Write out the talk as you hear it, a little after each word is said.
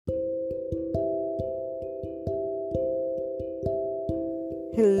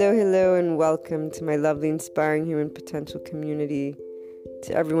Hello, and welcome to my lovely, inspiring human potential community.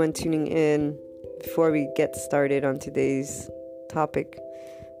 To everyone tuning in, before we get started on today's topic,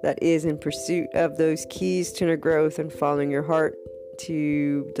 that is in pursuit of those keys to inner growth and following your heart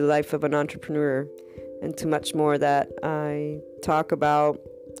to the life of an entrepreneur, and to much more that I talk about,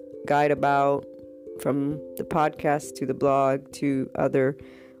 guide about, from the podcast to the blog to other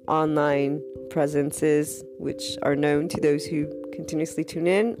online presences which are known to those who continuously tune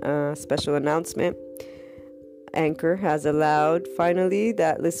in. Special announcement: Anchor has allowed finally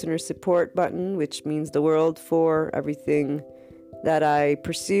that listener support button, which means the world for everything that I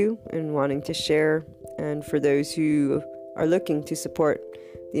pursue and wanting to share, and for those who are looking to support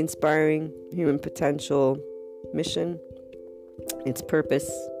the inspiring human potential mission, its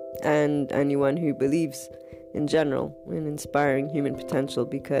purpose, and anyone who believes in general in inspiring human potential,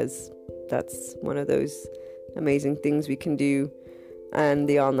 because that's one of those amazing things we can do, and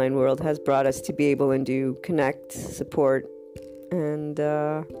the online world has brought us to be able and do connect, support, and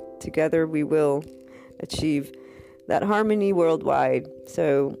together we will achieve that harmony worldwide.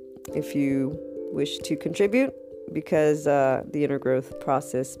 So if you wish to contribute because the inner growth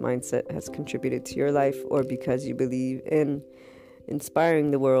process mindset has contributed to your life, or because you believe in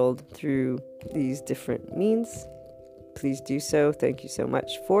inspiring the world through these different means, please do so. Thank you so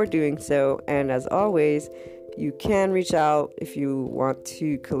much for doing so. And as always, you can reach out if you want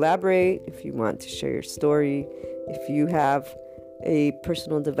to collaborate, if you want to share your story, if you have a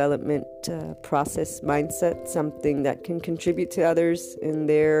personal development process mindset, something that can contribute to others in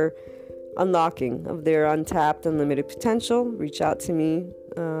their unlocking of their untapped, unlimited potential. Reach out to me.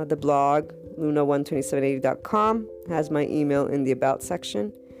 The blog, luna12780.com, has my email in the About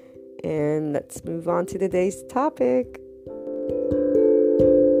section. And let's move on to today's topic.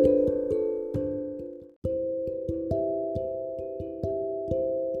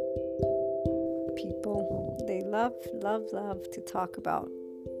 People, they love to talk about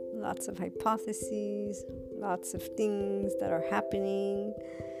lots of hypotheses, lots of things that are happening,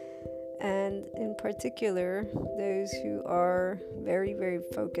 and in particular, those who are very, very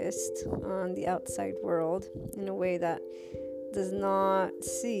focused on the outside world in a way that does not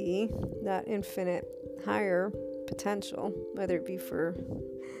see that infinite higher potential, whether it be for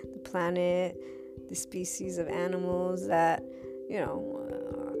the planet, the species of animals that,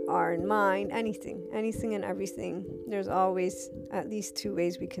 are in mind, anything and everything. There's always at least two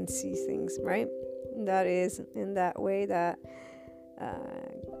ways we can see things, right? That is in that way that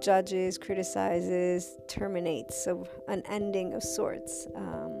judges, criticizes, terminates, so an ending of sorts,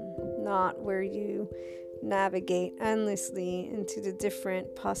 not where you navigate endlessly into the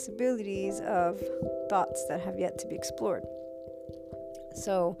different possibilities of thoughts that have yet to be explored.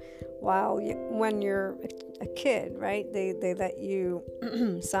 So when you're a kid, right, they let you,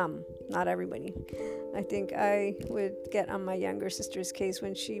 some, not everybody. I think I would get on my younger sister's case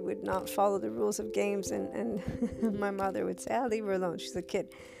when she would not follow the rules of games, and my mother would say, leave her alone, she's a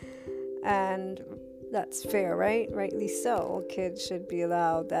kid. And that's fair, right? Rightly so. Kids should be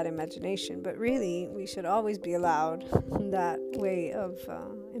allowed that imagination, but really we should always be allowed that way of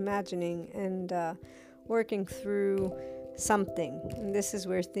imagining and working through something. And this is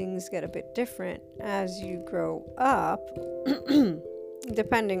where things get a bit different as you grow up,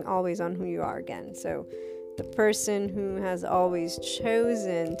 depending always on who you are again. So the person who has always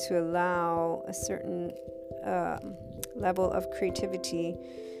chosen to allow a certain level of creativity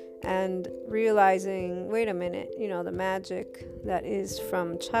and realizing, wait a minute, the magic that is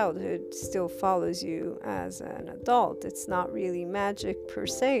from childhood still follows you as an adult. It's not really magic per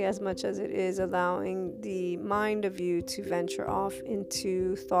se, as much as it is allowing the mind of you to venture off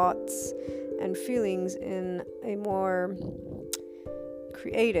into thoughts and feelings in a more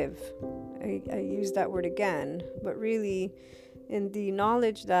creative, I use that word again, but really in the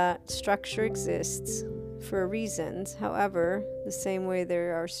knowledge that structure exists for reasons. However, the same way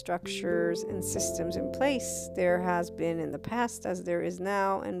there are structures and systems in place, there has been in the past, as there is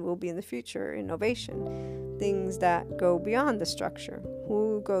now and will be in the future, innovation. Things that go beyond the structure.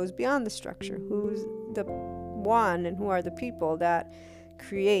 Who goes beyond the structure? Who's the one and who are the people that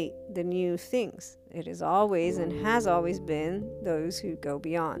create the new things? It is always and has always been those who go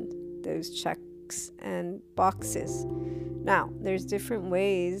beyond those checks and boxes. Now, there's different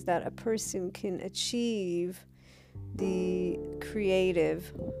ways that a person can achieve the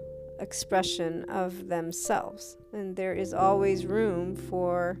creative expression of themselves. And there is always room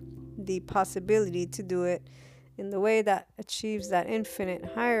for the possibility to do it in the way that achieves that infinite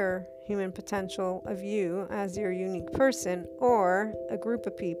higher human potential of you as your unique person, or a group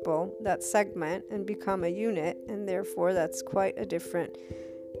of people that segment and become a unit, and therefore that's quite a different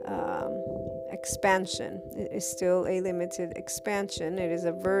expansion. It is still a limited expansion. It is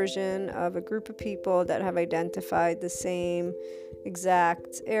a version of a group of people that have identified the same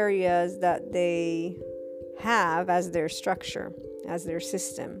exact areas that they have as their structure, as their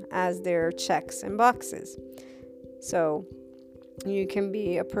system, as their checks and boxes. So you can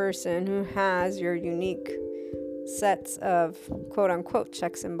be a person who has your unique sets of quote unquote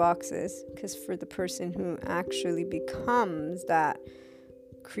checks and boxes, because for the person who actually becomes that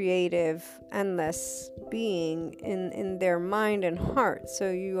creative, endless being in their mind and heart, so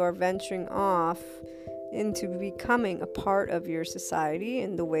you are venturing off into becoming a part of your society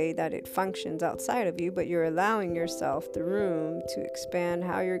in the way that it functions outside of you, but you're allowing yourself the room to expand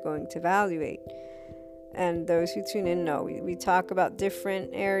how you're going to evaluate. And those who tune in know we talk about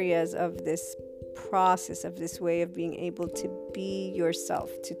different areas of this process, of this way of being able to be yourself,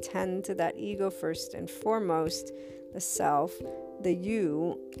 to tend to that ego first and foremost, the self, the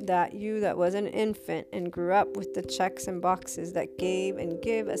you that was an infant and grew up with the checks and boxes that gave and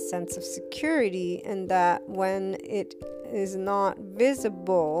give a sense of security, and that when it is not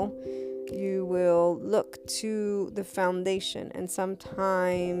visible, you will look to the foundation. And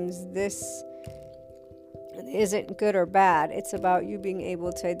sometimes this isn't good or bad. It's about you being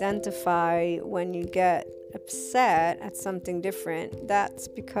able to identify when you get upset at something different. That's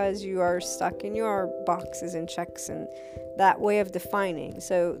because you are stuck in your boxes and checks and that way of defining.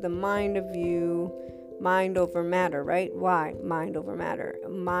 So the mind of you, mind over matter, right? Why? Mind over matter.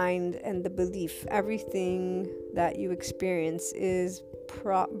 Mind and the belief. Everything that you experience is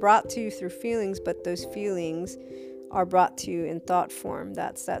brought to you through feelings, but those feelings are brought to you in thought form.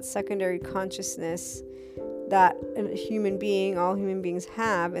 That's that secondary consciousness that a human being, all human beings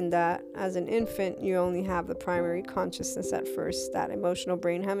have, and that as an infant you only have the primary consciousness at first. That emotional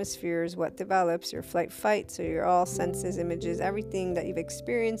brain hemisphere is what develops your flight fight, so your all senses, images, everything that you've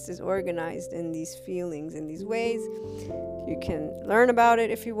experienced is organized in these feelings, in these ways. You can learn about it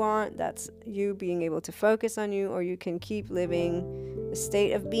if you want. That's you being able to focus on you, or you can keep living a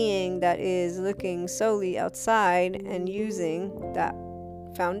state of being that is looking solely outside and using that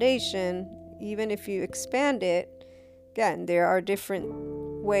foundation. Even if you expand it, again, there are different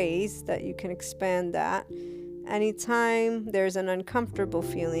ways that you can expand that. Anytime there's an uncomfortable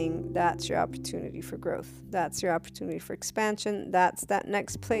feeling, that's your opportunity for growth. That's your opportunity for expansion. That's that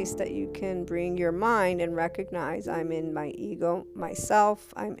next place that you can bring your mind and recognize, I'm in my ego,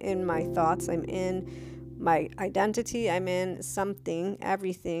 myself, I'm in my thoughts, I'm in my identity, I'm in something,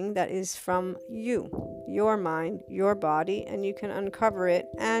 everything that is from you, your mind, your body, and you can uncover it,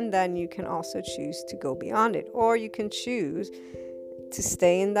 and then you can also choose to go beyond it, or you can choose to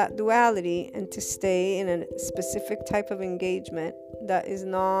stay in that duality and to stay in a specific type of engagement that is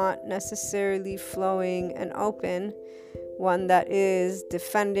not necessarily flowing and open, one that is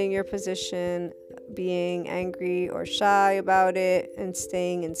defending your position, being angry or shy about it, and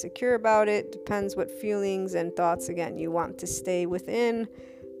staying insecure about it. Depends what feelings and thoughts, again, you want to stay within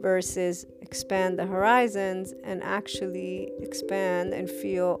versus expand the horizons and actually expand and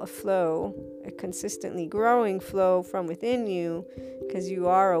feel a flow, a consistently growing flow from within you, because you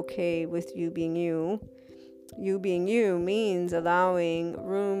are okay with you being you. You being you means allowing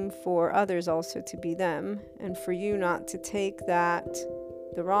room for others also to be them, and for you not to take that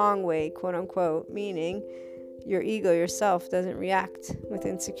the wrong way, quote unquote, meaning your ego, yourself, doesn't react with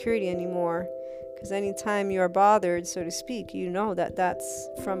insecurity anymore. Because anytime you are bothered, so to speak, you know that that's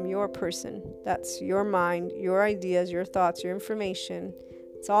from your person. That's your mind, your ideas, your thoughts, your information.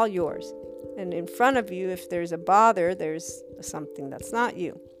 It's all yours. And in front of you, if there's a bother, there's something that's not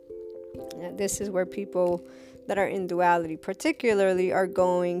you. And this is where people that are in duality particularly are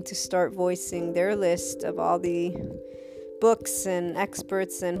going to start voicing their list of all the books and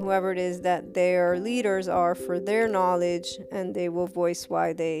experts and whoever it is that their leaders are for their knowledge, and they will voice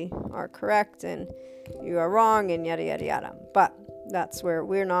why they are correct and you are wrong and yada yada yada. But that's where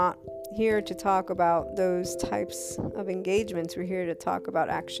we're not here to talk about those types of engagements. We're here to talk about,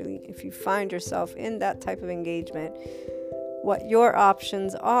 actually, if you find yourself in that type of engagement, what your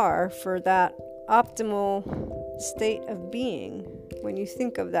options are for that optimal state of being. When you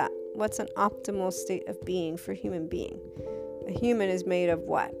think of that, what's an optimal state of being for a human being? A human is made of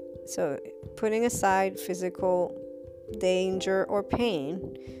what? So putting aside physical danger or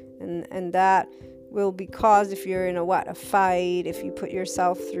pain, and that will be caused if you're in a fight, if you put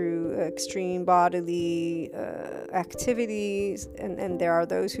yourself through extreme bodily activities, and there are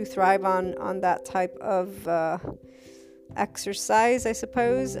those who thrive on that type of exercise, I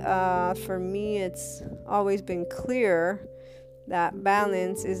suppose. For me, it's always been clear that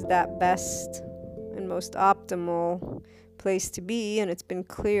balance is that best and most optimal place to be, and it's been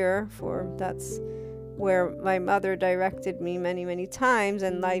clear for that's where my mother directed me many, many times,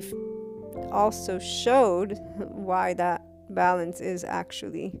 and life also showed why that balance is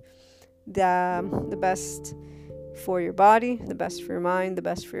actually the best for your body, the best for your mind, the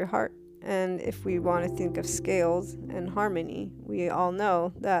best for your heart. And if we want to think of scales and harmony, we all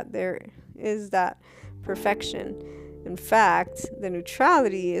know that there is that perfection. In fact, the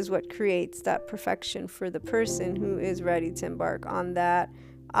neutrality is what creates that perfection for the person who is ready to embark on that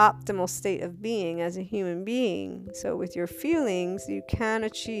optimal state of being as a human being. So with your feelings, you can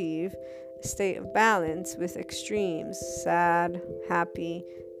achieve a state of balance with extremes: sad, happy,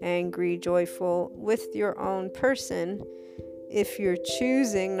 angry, joyful, with your own person, if you're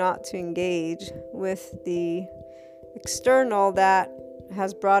choosing not to engage with the external that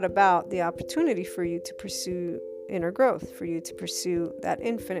has brought about the opportunity for you to pursue inner growth, for you to pursue that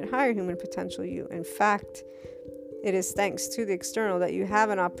infinite higher human potential you. In fact, it is thanks to the external that you have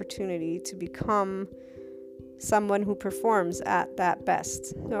an opportunity to become someone who performs at that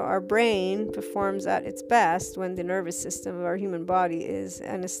best. So our brain performs at its best when the nervous system of our human body is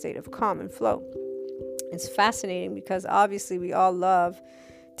in a state of calm and flow. It's fascinating because obviously we all love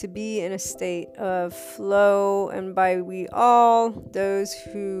to be in a state of flow, and by we all, those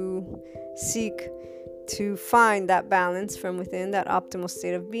who seek to find that balance from within, that optimal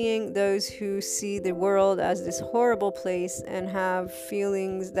state of being, those who see the world as this horrible place and have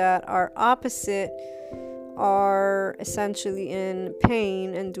feelings that are opposite, are essentially in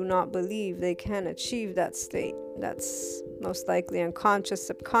pain and do not believe they can achieve that state. That's most likely unconscious,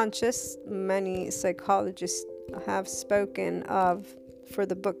 subconscious. Many psychologists have spoken of, for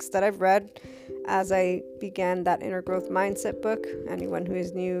the books that I've read, as I began that inner growth mindset book. Anyone who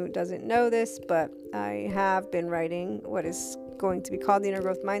is new doesn't know this, but I have been writing what is going to be called the inner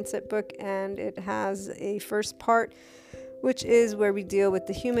growth mindset book, and it has a first part which is where we deal with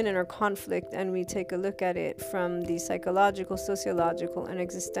the human inner conflict, and we take a look at it from the psychological, sociological, and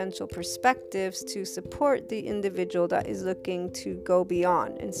existential perspectives to support the individual that is looking to go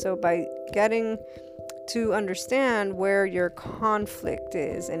beyond. And so by getting to understand where your conflict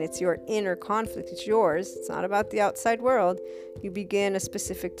is, and it's your inner conflict, it's yours, it's not about the outside world, you begin a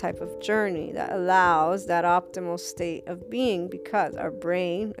specific type of journey that allows that optimal state of being, because our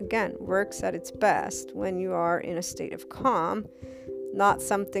brain, again, works at its best when you are in a state of calm. Not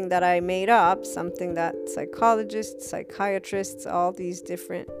something that I made up, something that psychologists, psychiatrists, all these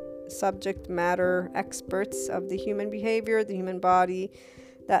different subject matter experts of the human behavior, the human body,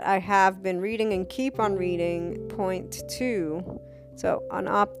 that I have been reading and keep on reading point to. So an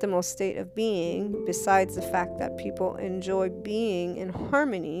optimal state of being, besides the fact that people enjoy being in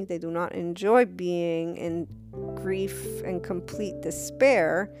harmony, they do not enjoy being in grief and complete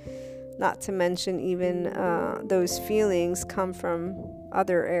despair. Not to mention even those feelings come from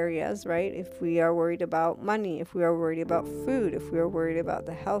other areas, right? If we are worried about money, if we are worried about food, if we are worried about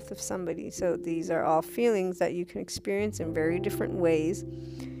the health of somebody. So these are all feelings that you can experience in very different ways.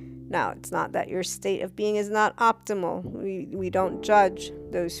 Now, it's not that your state of being is not optimal. We don't judge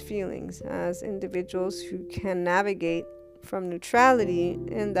those feelings as individuals who can navigate from neutrality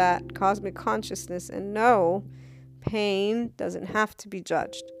in that cosmic consciousness and know pain doesn't have to be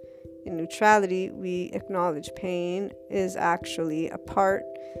judged. In neutrality, we acknowledge pain is actually a part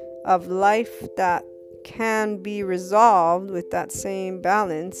of life that can be resolved with that same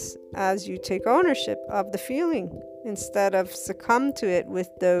balance as you take ownership of the feeling, instead of succumb to it with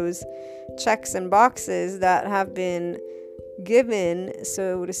those checks and boxes that have been given,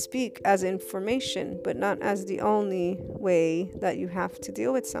 so to speak, as information, but not as the only way that you have to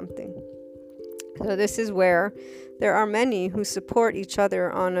deal with something. So this is where there are many who support each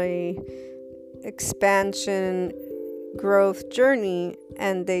other on a expansion growth journey,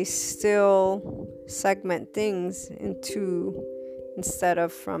 and they still segment things into instead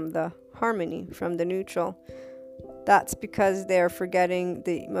of from the harmony, from the neutral. That's because they're forgetting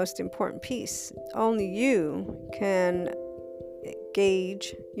the most important piece. Only you can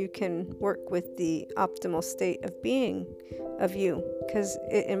gauge, you can work with the optimal state of being of you, because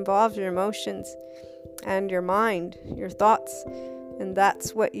it involves your emotions and your mind, your thoughts, and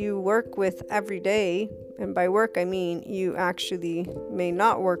that's what you work with every day. And by work, I mean you actually may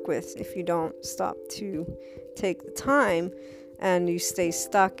not work with if you don't stop to take the time and you stay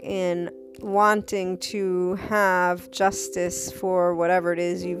stuck in wanting to have justice for whatever it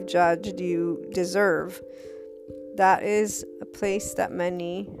is you've judged you deserve. That is a place that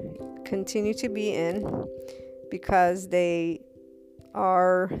many continue to be in. because they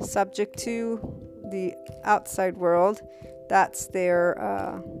are subject to the outside world. That's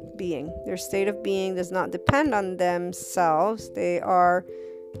their being. Their state of being does not depend on themselves. They are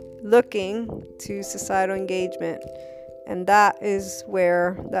looking to societal engagement. And that is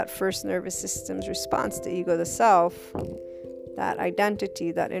where that first nervous system's response to ego, the self, that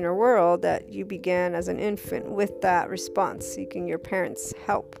identity, that inner world that you began as an infant with, that response, seeking your parents'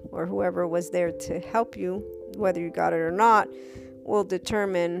 help or whoever was there to help you, whether you got it or not, will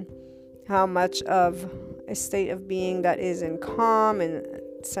determine how much of a state of being that is in calm and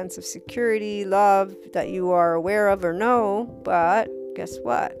sense of security, love, that you are aware of or know. But guess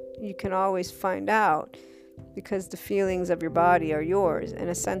what? You can always find out, because the feelings of your body are yours, and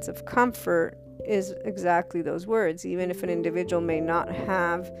a sense of comfort is exactly those words. Even if an individual may not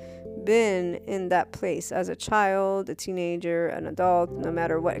have been in that place as a child, a teenager, an adult, no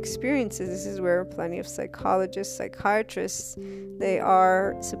matter what experiences, this is where plenty of psychologists, psychiatrists, they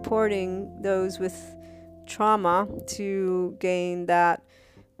are supporting those with trauma to gain that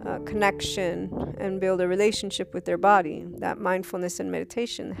connection and build a relationship with their body. That mindfulness and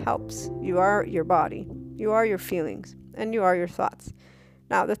meditation helps. You are your body, you are your feelings, and you are your thoughts.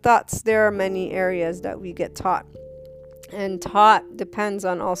 Now, the thoughts, there are many areas that we get taught. And taught depends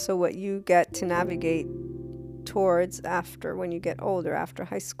on also what you get to navigate towards after, when you get older, after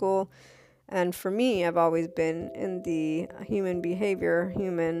high school. And for me, I've always been in the human behavior,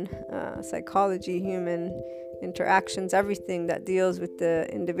 human psychology, human interactions, everything that deals with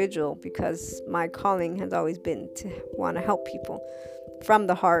the individual, because my calling has always been to want to help people from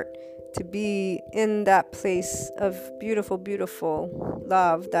the heart, to be in that place of beautiful, beautiful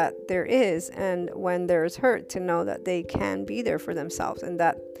love that there is. And when there's hurt, to know that they can be there for themselves, and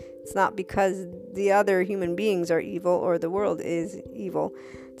that it's not because the other human beings are evil or the world is evil.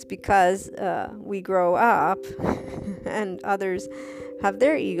 It's because we grow up and others have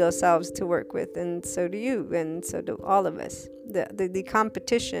their ego selves to work with, and so do you, and so do all of us. The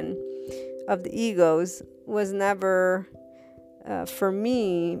competition of the egos was never, for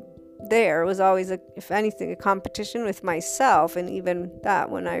me, there. It was always, if anything, a competition with myself. And even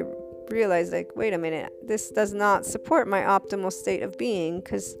that, when I realized, like, wait a minute, this does not support my optimal state of being,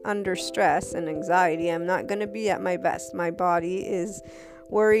 because under stress and anxiety, I'm not going to be at my best. My body is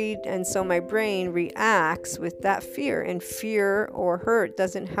worried, and so my brain reacts with that fear, and fear or hurt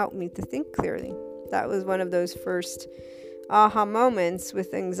doesn't help me to think clearly. That was one of those first aha moments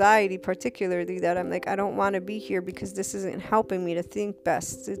with anxiety, particularly, that I'm like, I don't want to be here because this isn't helping me to think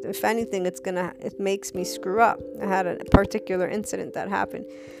best. If anything, it makes me screw up. I had a particular incident that happened.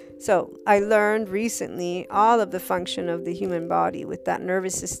 So I learned recently all of the function of the human body with that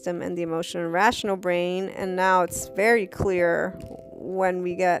nervous system and the emotional and rational brain, and now it's very clear when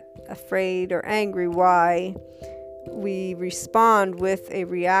we get afraid or angry why we respond with a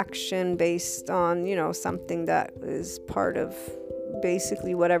reaction based on, something that is part of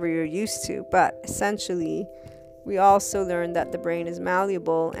basically whatever you're used to. But essentially, we also learn that the brain is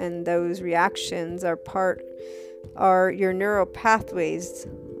malleable, and those reactions are your neural pathways,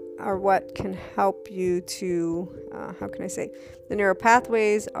 are what can help you to, the neural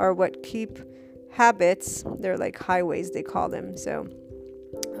pathways are what keep habits. They're like highways, they call them. So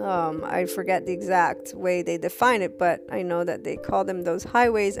I forget the exact way they define it, but I know that they call them those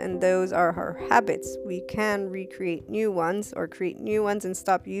highways, and those are our habits. We can recreate new ones or create new ones and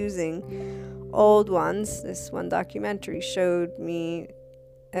stop using old ones. This one documentary showed me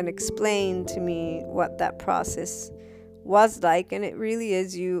and explained to me what that process was like, and it really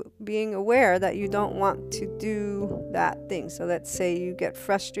is you being aware that you don't want to do that thing. So let's say you get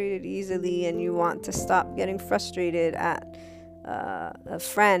frustrated easily and you want to stop getting frustrated at a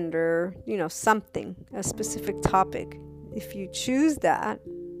friend or something, a specific topic. If you choose that,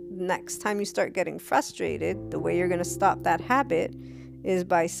 next time you start getting frustrated, the way you're going to stop that habit is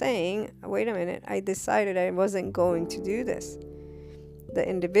by saying, wait a minute, I decided I wasn't going to do this. The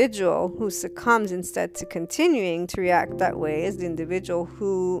individual who succumbs instead to continuing to react that way is the individual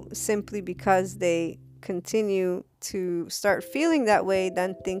who, simply because they continue to start feeling that way,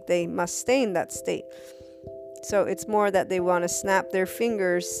 then think they must stay in that state. So it's more that they want to snap their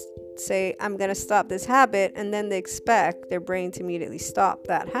fingers, say, I'm going to stop this habit, and then they expect their brain to immediately stop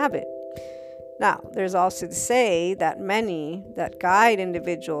that habit. Now, there's also to say that many that guide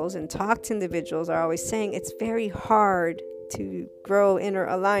individuals and talk to individuals are always saying it's very hard to grow inner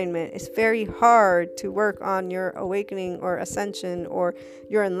alignment. It's very hard to work on your awakening or ascension or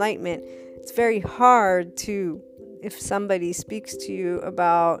your enlightenment. It's very hard to, if somebody speaks to you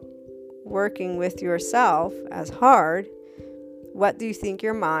about working with yourself as hard, What do you think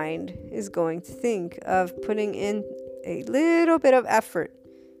your mind is going to think of putting in a little bit of effort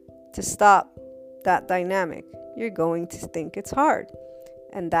to stop that dynamic? You're going to think it's hard.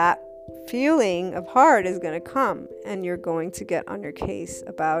 And that feeling of hard is going to come, and you're going to get on your case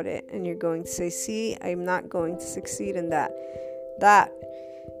about it, and you're going to say, see, I'm not going to succeed in that. That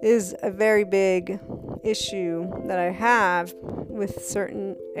is a very big issue that I have with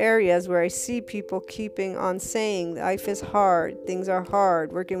certain areas where I see people keeping on saying life is hard, things are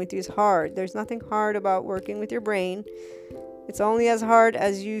hard, working with you is hard. There's nothing hard about working with your brain. It's only as hard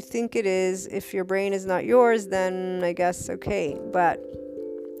as you think it is. If your brain is not yours, then I guess okay, but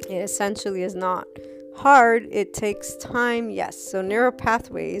it essentially is not hard. It takes time, yes. So neural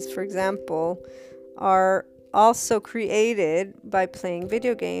pathways, for example, are also created by playing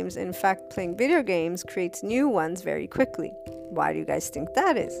video games. In fact, playing video games creates new ones very quickly. Why do you guys think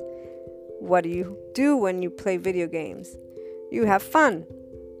that is? What do you do when you play video games? You have fun.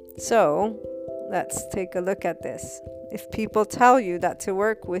 So let's take a look at this. If people tell you that to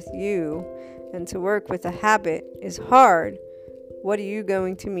work with you and to work with a habit is hard, what are you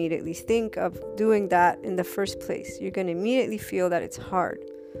going to immediately think of doing that in the first place? You're going to immediately feel that it's hard.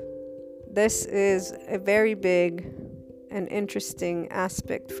 This is a very big and interesting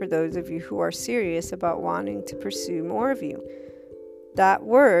aspect for those of you who are serious about wanting to pursue more of you. That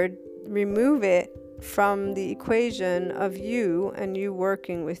word, remove it from the equation of you and you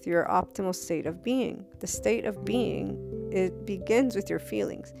working with your optimal state of being. The state of being, it begins with your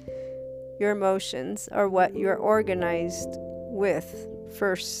feelings. Your emotions are what you're organized with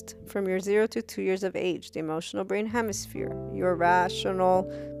first from your 0 to 2 years of age, the emotional brain hemisphere. Your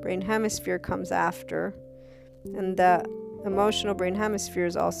rational brain hemisphere comes after, and the emotional brain hemisphere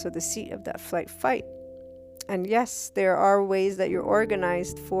is also the seat of that flight fight. And yes, there are ways that you're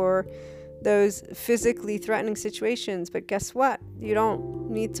organized for those physically threatening situations, but guess what? You don't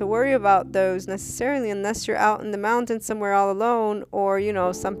need to worry about those necessarily unless you're out in the mountains somewhere all alone, or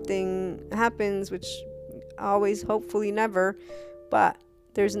something happens, which always hopefully never, but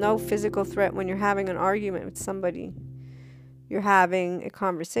there's no physical threat when you're having an argument with somebody. You're having a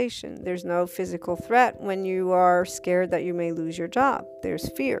conversation. There's no physical threat when you are scared that you may lose your job. There's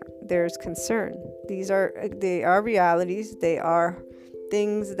fear. There's concern. They are realities. They are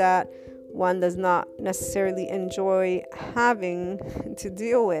things that one does not necessarily enjoy having to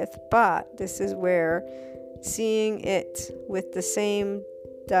deal with, but this is where seeing it with the same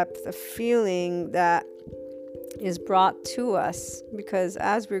depth of feeling that is brought to us, because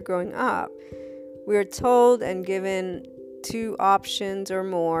as we're growing up, we're told and given 2 options or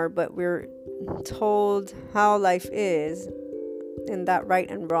more, but we're told how life is in that right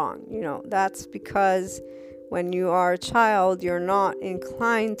and wrong. That's because when you are a child, you're not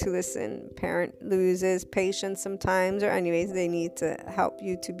inclined to listen. Parent loses patience sometimes, or anyways, they need to help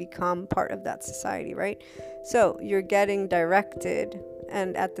you to become part of that society, right? So you're getting directed,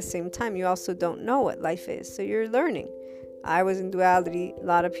 and at the same time, you also don't know what life is. So you're learning. I was in duality. A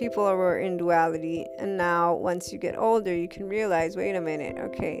lot of people were in duality. And now once you get older, you can realize, wait a minute,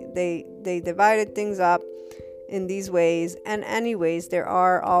 okay, they divided things up in these ways. And anyways, there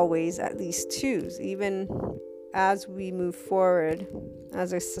are always at least 2s. Even as we move forward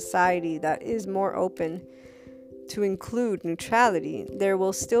as a society that is more open to include neutrality, there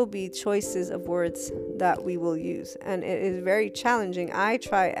will still be choices of words that we will use. And it is very challenging. I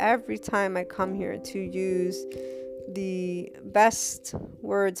try every time I come here to use the best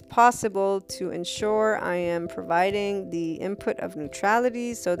words possible to ensure I am providing the input of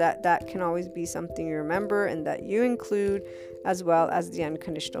neutrality, so that can always be something you remember and that you include, as well as the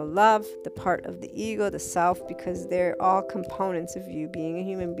unconditional love, the part of the ego, the self, because they're all components of you being a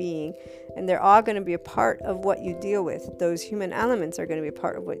human being, and they're all going to be a part of what you deal with. Those human elements are going to be a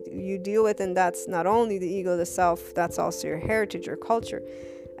part of what you deal with, and that's not only the ego, the self, that's also your heritage, your culture.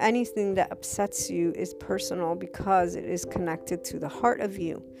 Anything that upsets you is personal because it is connected to the heart of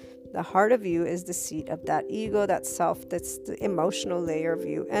you. The heart of you is the seat of that ego, that self, that's the emotional layer of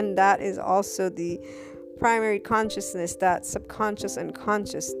you. And that is also the primary consciousness, that subconscious and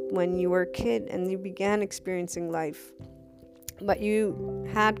conscious, when you were a kid and you began experiencing life. But you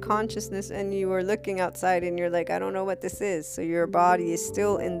had consciousness and you were looking outside and you're like, I don't know what this is. So your body is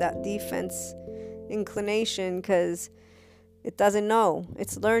still in that defense inclination because it doesn't know.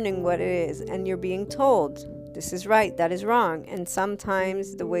 It's learning what it is. And you're being told, this is right, that is wrong. And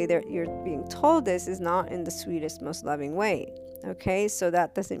sometimes the way that you're being told this is not in the sweetest, most loving way. Okay, so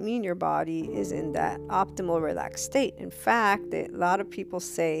that doesn't mean your body is in that optimal, relaxed state. In fact, a lot of people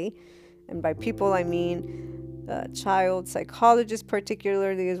say, and by people I mean child psychologist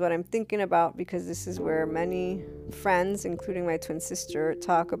particularly is what I'm thinking about, because this is where many friends, including my twin sister,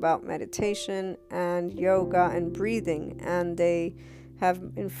 talk about meditation and yoga and breathing. And they have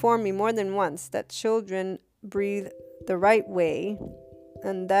informed me more than once that children breathe the right way,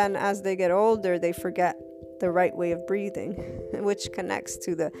 and then as they get older, they forget the right way of breathing, which connects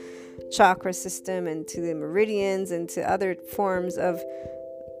to the chakra system and to the meridians and to other forms of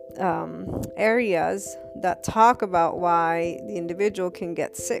areas that talk about why the individual can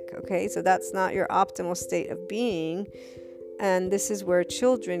get sick. Okay, so that's not your optimal state of being. And this is where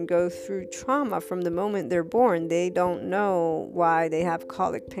children go through trauma from the moment they're born. They don't know why they have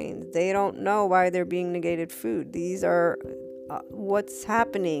colic pains. They don't know why they're being negated food. These are what's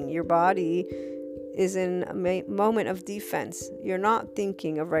happening. Your body is in a moment of defense. You're not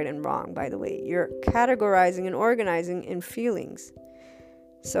thinking of right and wrong, by the way. You're categorizing and organizing in feelings.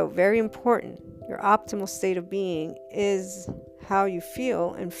 So very important. Your optimal state of being is how you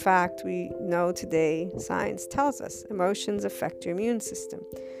feel. In fact, we know today, science tells us emotions affect your immune system.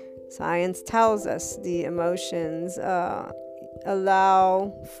 Science tells us the emotions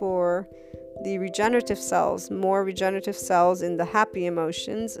allow for the regenerative cells, more regenerative cells in the happy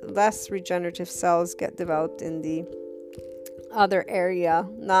emotions, less regenerative cells get developed in the other area,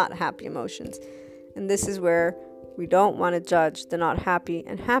 not happy emotions. And this is where we don't want to judge the not happy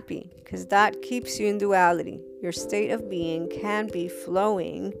and happy, because that keeps you in duality. Your state of being can be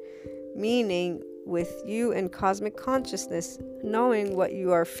flowing, meaning with you in cosmic consciousness, knowing what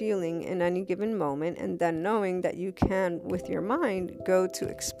you are feeling in any given moment, and then knowing that you can, with your mind, go to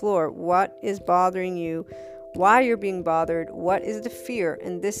explore what is bothering you, why you're being bothered, what is the fear.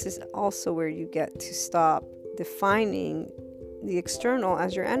 And this is also where you get to stop defining the external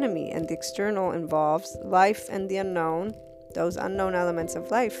as your enemy. And the external involves life and the unknown, those unknown elements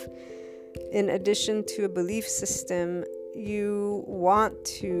of life. In addition to a belief system, you want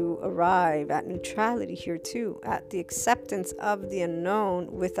to arrive at neutrality here too, at the acceptance of the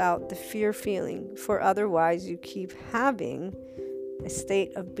unknown without the fear feeling. For otherwise you keep having a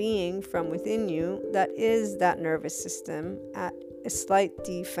state of being from within you that is that nervous system at a slight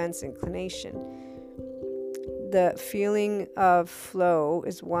defense inclination. The feeling of flow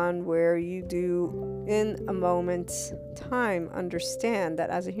is one where you do, in a moment's time, understand that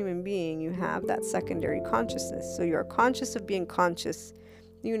as a human being, you have that secondary consciousness. So you're conscious of being conscious.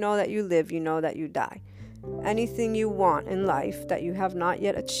 You know that you live, you know that you die. Anything you want in life that you have not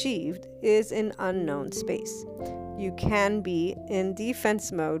yet achieved is in unknown space. You can be in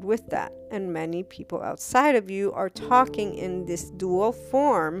defense mode with that. And many people outside of you are talking in this dual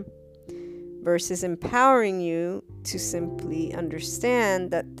form, versus empowering you to simply understand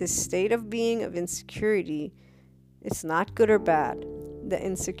that this state of being of insecurity, it's not good or bad. The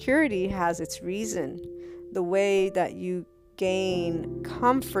insecurity has its reason. The way that you gain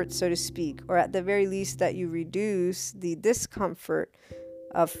comfort, so to speak, or at the very least that you reduce the discomfort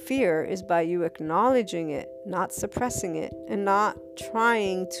of fear, is by you acknowledging it, not suppressing it, and not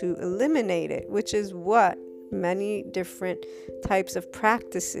trying to eliminate it, which is what many different types of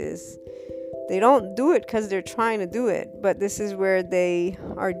practices, they don't do it because they're trying to do it, but this is where they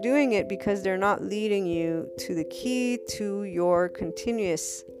are doing it because they're not leading you to the key to your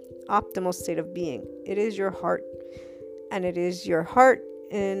continuous optimal state of being. It is your heart, and it is your heart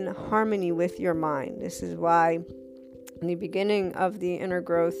in harmony with your mind. This is why in the beginning of the Inner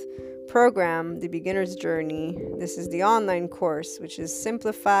Growth program, the beginner's journey, this is the online course, which is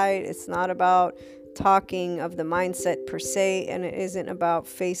simplified. It's not about talking of the mindset per se, and it isn't about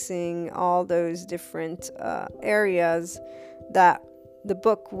facing all those different areas that the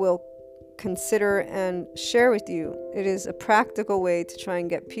book will consider and share with you. It is a practical way to try and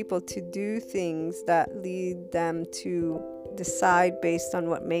get people to do things that lead them to decide based on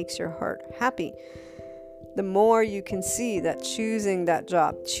what makes your heart happy. The more you can see that choosing that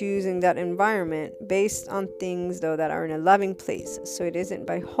job, choosing that environment based on things, though, that are in a loving place. So it isn't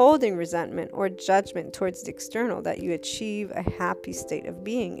by holding resentment or judgment towards the external that you achieve a happy state of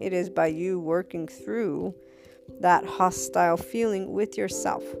being. It is by you working through that hostile feeling with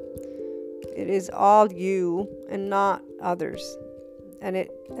yourself. It is all you and not others. And it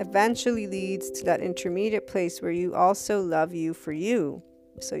eventually leads to that intermediate place where you also love you for you.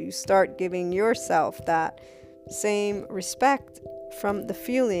 So you start giving yourself that same respect from the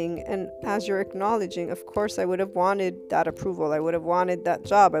feeling. And as you're acknowledging, of course, I would have wanted that approval. I would have wanted that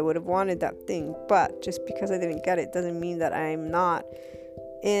job. I would have wanted that thing. But just because I didn't get it doesn't mean that I'm not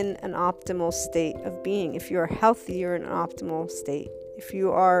in an optimal state of being. If you're healthy, you're in an optimal state. If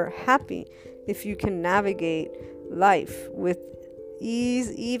you are happy, if you can navigate life with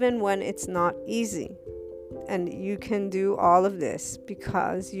ease, even when it's not easy. And you can do all of this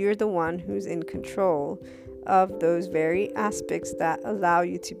because you're the one who's in control of those very aspects that allow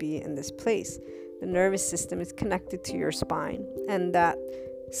you to be in this place. The nervous system is connected to your spine, and that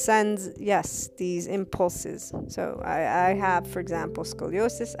sends, yes, these impulses. So I have, for example,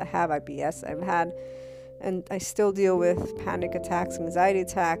 scoliosis, I have IBS, I've had, and I still deal with panic attacks, anxiety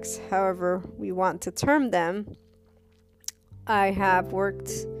attacks, however we want to term them. I have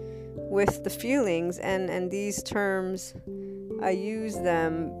worked with the feelings, and these terms, I use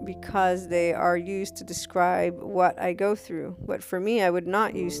them because they are used to describe what I go through. But for me, I would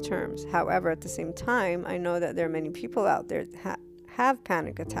not use terms. However, at the same time, I know that there are many people out there that have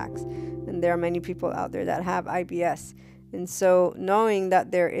panic attacks, and there are many people out there that have IBS. And so knowing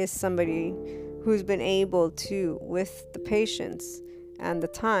that there is somebody who's been able to, with the patience and the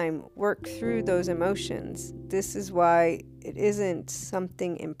time, work through those emotions, this is why it isn't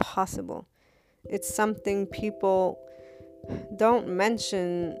something impossible. It's something people don't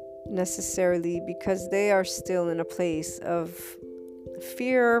mention necessarily because they are still in a place of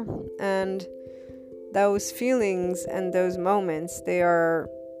fear, and those feelings and those moments, they are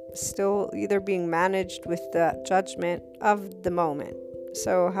still either being managed with the judgment of the moment.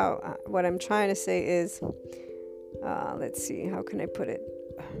 So what I'm trying to say is, let's see, how can I put it?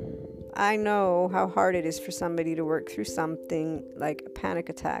 I know how hard it is for somebody to work through something like a panic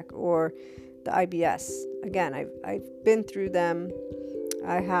attack or the IBS. Again, I've been through them.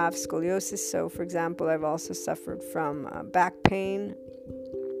 I have scoliosis. So, for example, I've also suffered from back pain.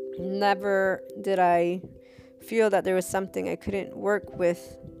 Never did I feel that there was something I couldn't work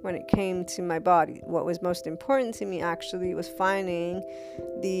with when it came to my body. What was most important to me actually was finding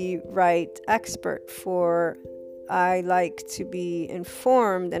the right expert for. I like to be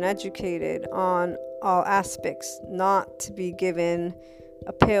informed and educated on all aspects, not to be given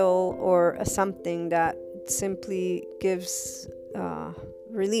a pill or a something that simply gives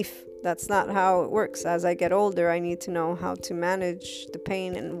relief. That's not how it works. As I get older, I need to know how to manage the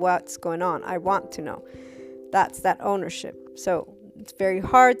pain and what's going on. I want to know. That's that ownership. So it's very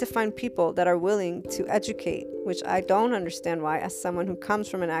hard to find people that are willing to educate, which I don't understand why, as someone who comes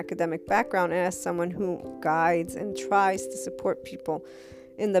from an academic background and as someone who guides and tries to support people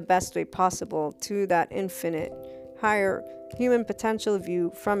in the best way possible to that infinite, higher human potential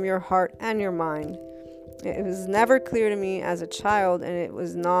view from your heart and your mind. It was never clear to me as a child, and it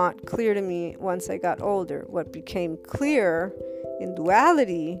was not clear to me once I got older. What became clear in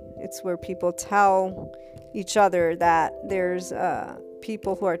duality, it's where people tell each other that there's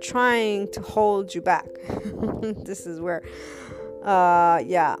people who are trying to hold you back. This is where,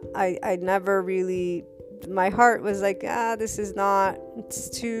 I never really, my heart was like, this is not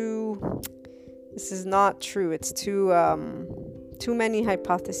true. It's too many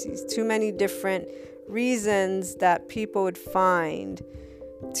hypotheses, too many different reasons that people would find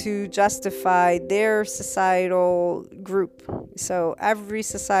to justify their societal group. So every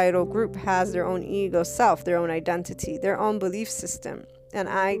societal group has their own ego self, their own identity, their own belief system. And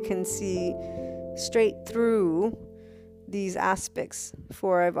I can see straight through these aspects,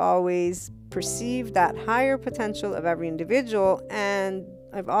 for I've always perceived that higher potential of every individual, and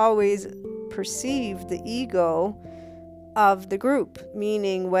I've always perceived the ego of the group,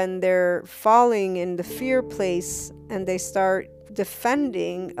 meaning when they're falling in the fear place and they start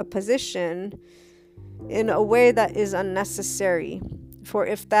defending a position in a way that is unnecessary. For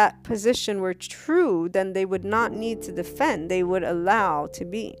if that position were true, then they would not need to defend, they would allow to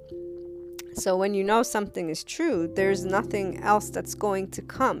be. So when you know something is true, there's nothing else that's going to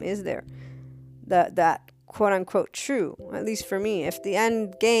come, is there? That quote unquote true, at least for me. If the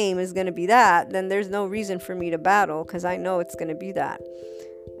end game is going to be that, then there's no reason for me to battle, because I know it's going to be that.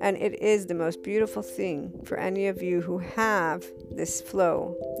 And it is the most beautiful thing for any of you who have this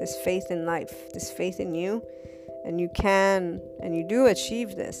flow, this faith in life, this faith in you, and you can and you do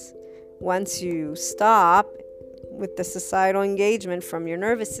achieve this once you stop with the societal engagement from your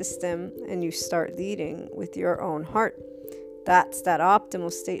nervous system and you start leading with your own heart. That's that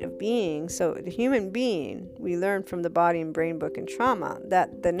optimal state of being. So the human being, we learn from the Body and Brain book and trauma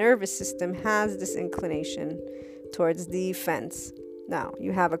that the nervous system has this inclination towards defense. Now,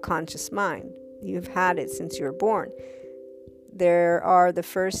 you have a conscious mind. You've had it since you were born. There are the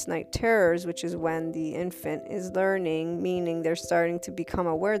first night terrors, which is when the infant is learning, meaning they're starting to become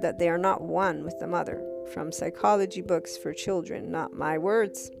aware that they are not one with the mother. From psychology books for children, not my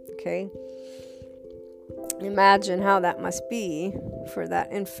words, okay? Imagine how that must be for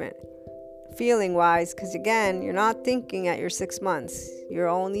that infant, feeling-wise, because again, you're not thinking at your 6 months. You're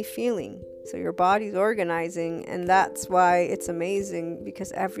only feeling. So your body's organizing, and that's why it's amazing,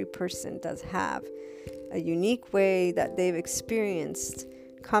 because every person does have a unique way that they've experienced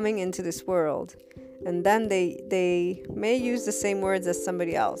coming into this world. And then they may use the same words as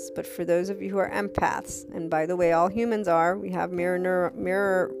somebody else. But for those of you who are empaths, and by the way, all humans are, we have mirror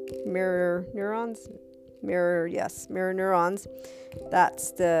neurons.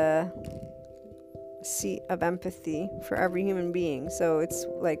 That's the seat of empathy for every human being. So it's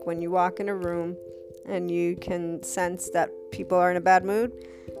like when you walk in a room and you can sense that people are in a bad mood.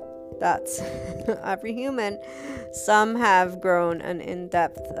 That's every human. Some have grown an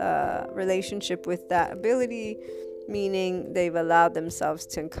in-depth relationship with that ability, meaning they've allowed themselves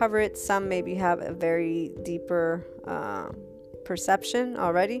to uncover it. Some maybe have a very deeper perception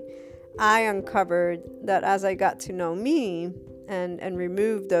already. I uncovered that as I got to know me and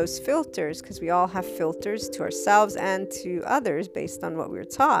remove those filters, because we all have filters to ourselves and to others based on what we were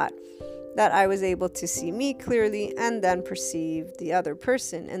taught, that I was able to see me clearly and then perceive the other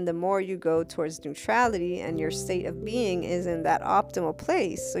person. And the more you go towards neutrality and your state of being is in that optimal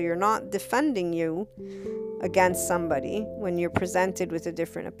place, so you're not defending you against somebody when you're presented with a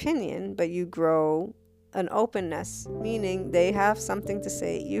different opinion, but you grow an openness, meaning they have something to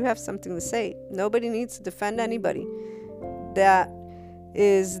say, you have something to say. Nobody needs to defend anybody. That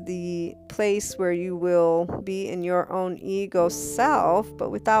is the place where you will be in your own ego self,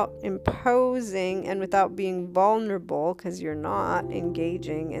 but without imposing and without being vulnerable, because you're not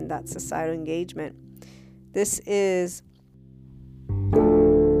engaging in that societal engagement. This is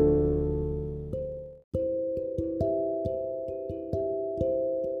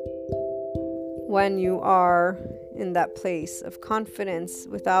when you are in that place of confidence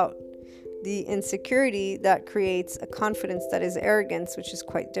without the insecurity that creates a confidence that is arrogance, which is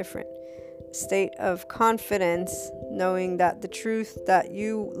quite different. State of confidence, knowing that the truth that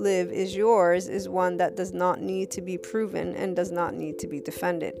you live is yours, is one that does not need to be proven and does not need to be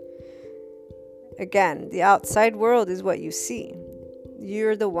defended. Again, the outside world is what you see.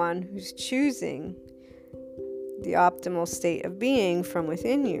 You're the one who's choosing the optimal state of being from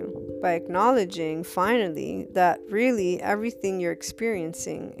within you by acknowledging finally that really everything you're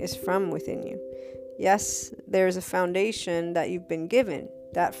experiencing is from within you. Yes, there's a foundation that you've been given.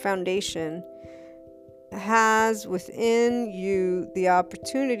 That foundation has within you the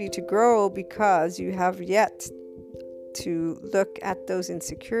opportunity to grow because you have yet to look at those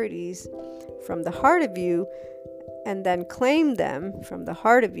insecurities from the heart of you and then claim them from the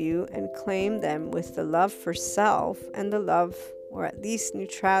heart of you and claim them with the love for self and the love, or at least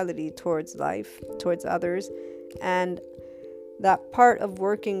neutrality towards life, towards others, and that part of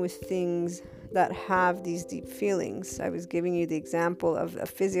working with things that have these deep feelings. I was giving you the example of a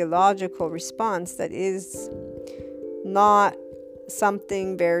physiological response that is not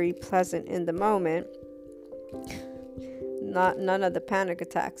something very pleasant in the moment. None of the panic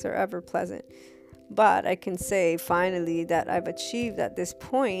attacks are ever pleasant. But I can say finally that I've achieved at this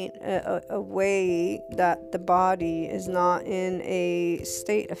point a way that the body is not in a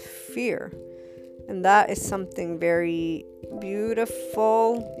state of fear. And that is something very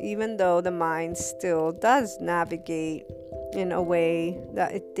beautiful, even though the mind still does navigate in a way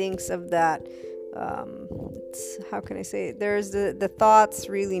that it thinks of that. How can I say it? There's the thoughts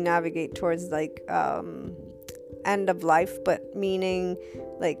really navigate towards like end of life, but meaning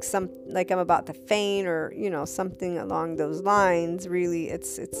like I'm about to faint or something along those lines. Really,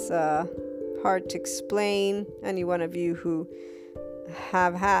 it's hard to explain. Any one of you who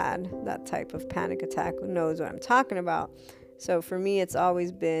have had that type of panic attack knows what I'm talking about. So for me, it's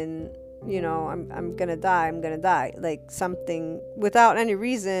always been, I'm gonna die, like something without any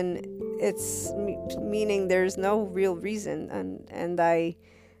reason. It's meaning there's no real reason, and I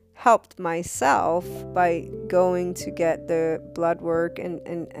helped myself by going to get the blood work and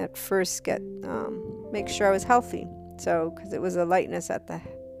at first make sure I was healthy. So because it was a lightness at the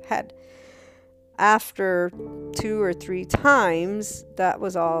head. After 2 or 3 times, that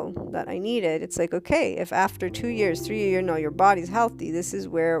was all that I needed. It's like, okay, if after 2 years, 3 years, no, your body's healthy, this is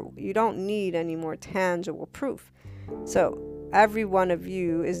where you don't need any more tangible proof. So every one of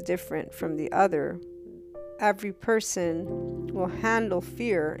you is different from the other. Every person will handle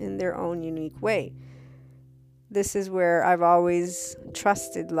fear in their own unique way. This is where I've always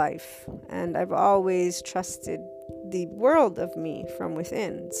trusted life, and I've always trusted the world of me from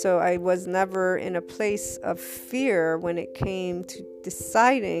within. So I was never in a place of fear when it came to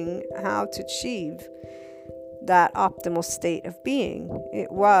deciding how to achieve that optimal state of being.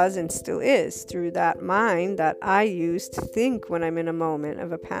 It was and still is through that mind that I use to think when I'm in a moment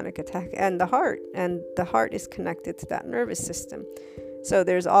of a panic attack, and the heart is connected to that nervous system. So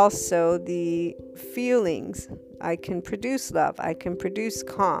there's also the feelings. I can produce love, I can produce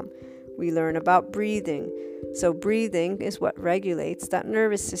calm We learn about breathing. So breathing is what regulates that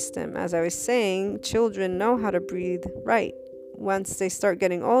nervous system. As I was saying, children know how to breathe right. Once they start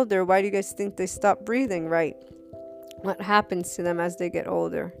getting older, why do you guys think they stop breathing right? What happens to them as they get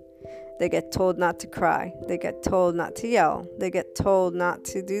older? They get told not to cry. They get told not to yell. They get told not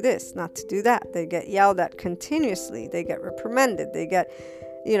to do this, not to do that. They get yelled at continuously. They get reprimanded. They get,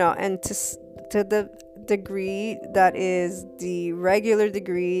 and to the degree that is the regular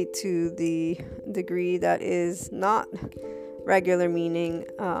degree to the degree that is not regular, meaning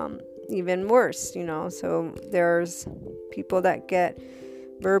even worse, So there's people that get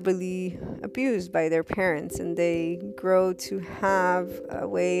verbally abused by their parents, and they grow to have a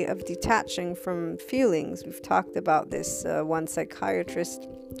way of detaching from feelings. We've talked about this. One psychiatrist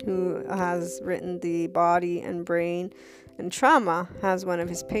who has written The Body and Brain and Trauma has one of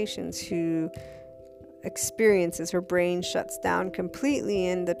his patients who experiences her brain shuts down completely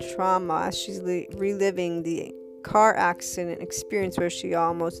in the trauma as she's reliving the car accident experience where she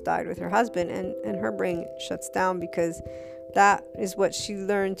almost died with her husband, and her brain shuts down because that is what she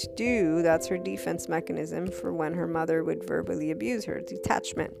learned to do. That's her defense mechanism for when her mother would verbally abuse her.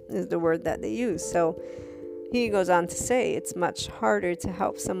 Detachment is the word that they use. So he goes on to say it's much harder to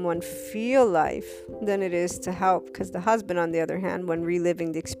help someone feel life than it is to help, because the husband, on the other hand, when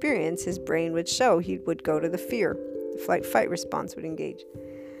reliving the experience, his brain would show he would go to the fear. The flight-fight response would engage.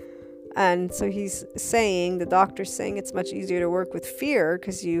 And so he's saying, the doctor's saying, it's much easier to work with fear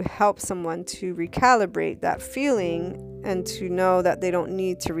because you help someone to recalibrate that feeling and to know that they don't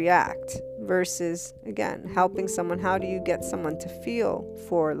need to react, versus, again, helping someone. How do you get someone to feel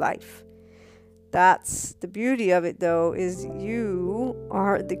for life? That's the beauty of it, though, is you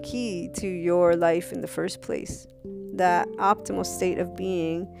are the key to your life in the first place. That optimal state of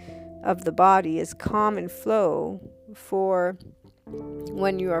being of the body is calm and flow for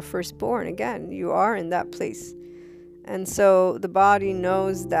when you are first born. Again, you are in that place. And so the body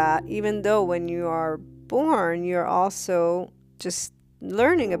knows that, even though when you are born, you're also just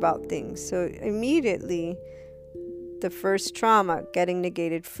learning about things. So immediately, the first trauma, getting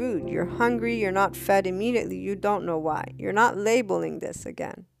negated food. You're hungry, you're not fed immediately, you don't know why. You're not labeling this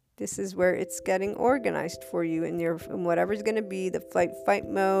again. This is where it's getting organized for you in whatever's going to be the fight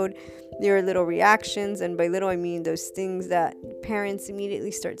mode, your little reactions. And by little, I mean those things that parents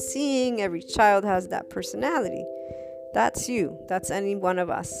immediately start seeing. Every child has that personality. That's you. That's any one of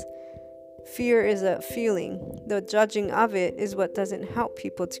us. Fear is a feeling. The judging of it is what doesn't help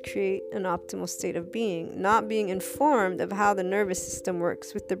people to create an optimal state of being. Not being informed of how the nervous system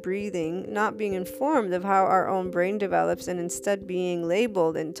works with the breathing, not being informed of how our own brain develops, and instead being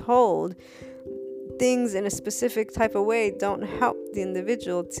labeled and told things in a specific type of way don't help the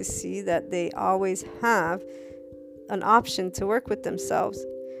individual to see that they always have an option to work with themselves.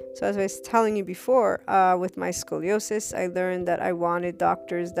 So as I was telling you before, with my scoliosis, I learned that I wanted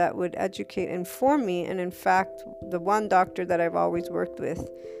doctors that would educate and inform me. And in fact, the one doctor that I've always worked with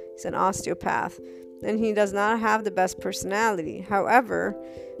is an osteopath. And he does not have the best personality. However,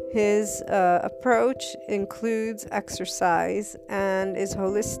 his approach includes exercise and is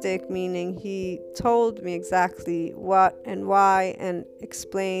holistic, meaning he told me exactly what and why and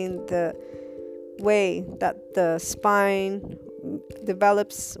explained the way that the spine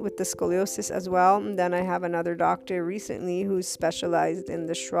develops with the scoliosis as well. And then I have another doctor recently who's specialized in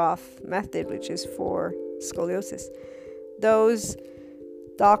the Schroth method, which is for scoliosis. Those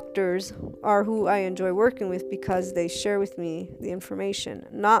doctors are who I enjoy working with because they share with me the information,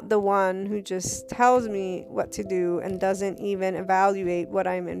 not the one who just tells me what to do and doesn't even evaluate what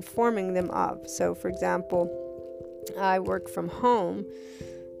I'm informing them of. So for example, I work from home,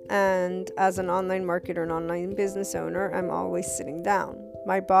 and as an online marketer and online business owner, I'm always sitting down.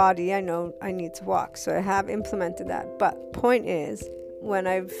 My body, I know I need to walk, so I have implemented that. But point is, when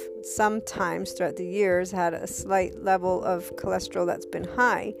I've sometimes throughout the years had a slight level of cholesterol that's been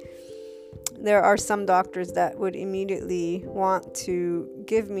high, there are some doctors that would immediately want to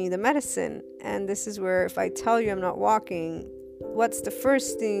give me the medicine. And this is where, if I tell you I'm not walking, what's the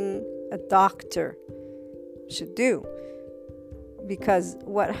first thing a doctor should do? Because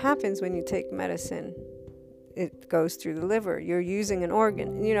what happens when you take medicine? It goes through the liver. You're using an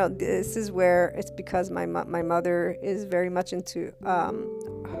organ. This is where it's because my mother is very much into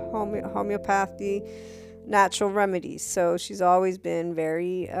homeopathy, natural remedies. So she's always been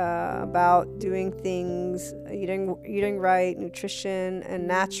very about doing things, eating right, nutrition, and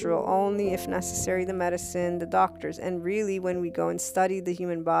natural. Only if necessary, the medicine, the doctors. And really, when we go and study the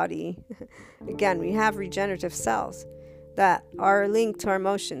human body, again, we have regenerative cells that are linked to our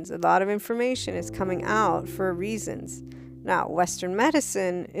emotions. A lot of information is coming out for reasons. Now, Western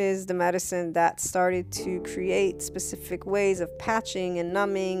medicine is the medicine that started to create specific ways of patching and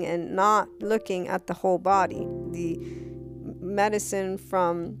numbing and not looking at the whole body. The medicine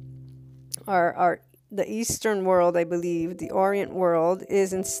from the Eastern world, I believe, the Orient world,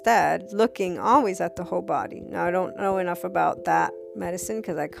 is instead looking always at the whole body. Now, I don't know enough about that medicine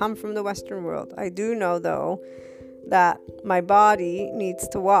because I come from the Western world. I do know, though, that my body needs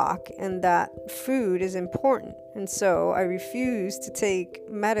to walk and that food is important. And so I refuse to take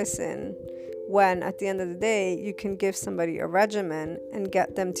medicine when at the end of the day you can give somebody a regimen and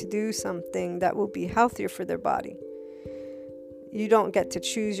get them to do something that will be healthier for their body. You don't get to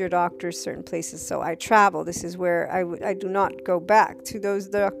choose your doctors certain places. So I travel. This is where I do not go back to those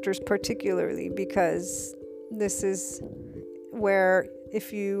doctors particularly, because this is where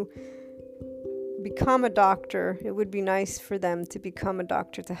if you become a doctor, it would be nice for them to become a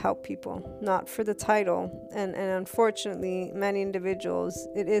doctor to help people, not for the title. And unfortunately, many individuals,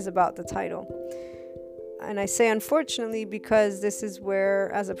 it is about the title. And I say unfortunately because this is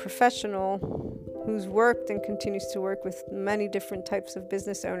where, as a professional who's worked and continues to work with many different types of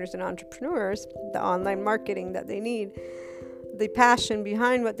business owners and entrepreneurs, the online marketing that they need, the passion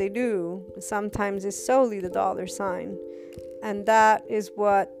behind what they do sometimes is solely the dollar sign. And that is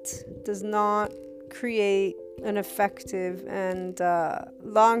what does not create an effective and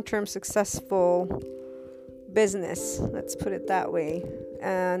long-term successful business, let's put it that way.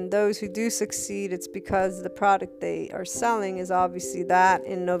 And those who do succeed, it's because the product they are selling is obviously that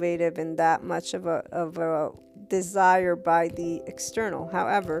innovative and that much of a desire by the external.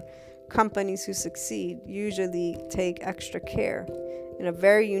 However, companies who succeed usually take extra care in a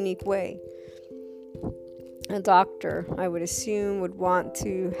very unique way. A doctor, I would assume, would want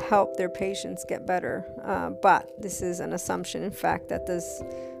to help their patients get better. But this is an assumption, in fact, that does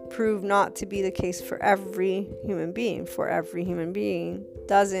prove not to be the case for every human being. For every human being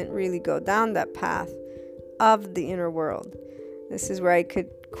doesn't really go down that path of the inner world. This is where I could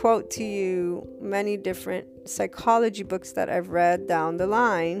quote to you many different psychology books that I've read down the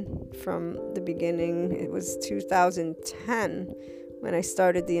line from the beginning. It was 2010 when I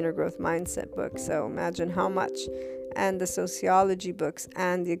started the Inner Growth Mindset book. So imagine how much. And the sociology books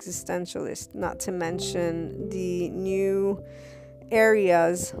and the existentialist, not to mention the new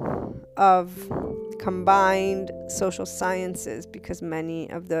areas of combined social sciences, because many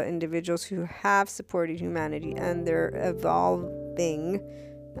of the individuals who have supported humanity and they're evolving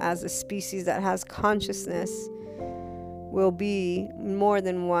as a species that has consciousness will be more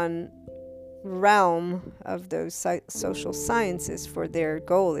than one realm of those social sciences, for their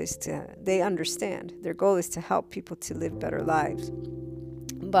goal is to, they understand, their goal is to help people to live better lives.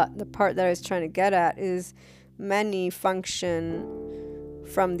 But the part that I was trying to get at is many function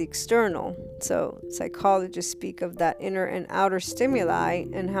from the external. So psychologists speak of that inner and outer stimuli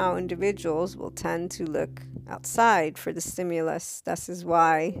and how individuals will tend to look outside for the stimulus. This is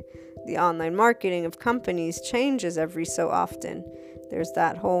why the online marketing of companies changes every so often. There's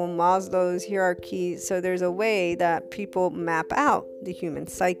that whole Maslow's hierarchy. So there's a way that people map out the human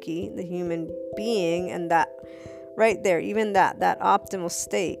psyche, the human being, and that right there, even that optimal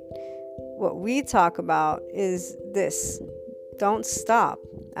state. What we talk about is this. Don't stop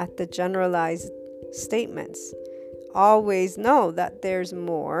at the generalized statements. Always know that there's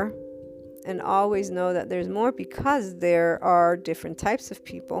more, and always know that there's more because there are different types of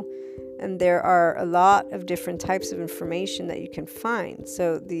people. And there are a lot of different types of information that you can find.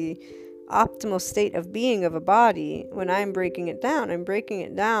 So the optimal state of being of a body, when I'm breaking it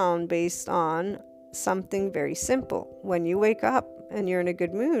down based on something very simple. When you wake up and you're in a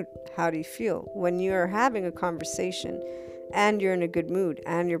good mood, how do you feel? When you're having a conversation and you're in a good mood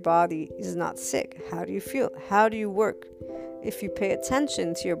and your body is not sick, how do you feel? How do you work? If you pay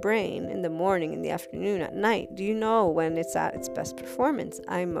attention to your brain in the morning, in the afternoon, at night, do you know when it's at its best performance?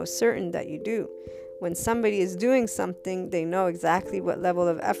 I'm most certain that you do. When somebody is doing something, they know exactly what level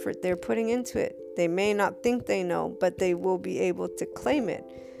of effort they're putting into it. They may not think they know, but they will be able to claim it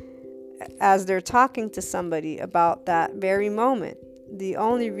as they're talking to somebody about that very moment. The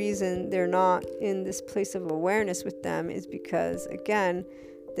only reason they're not in this place of awareness with them is because, again,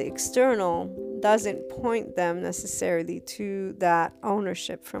 the external doesn't point them necessarily to that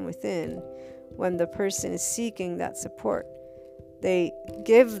ownership from within when the person is seeking that support. They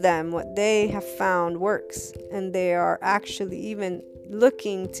give them what they have found works, and they are actually even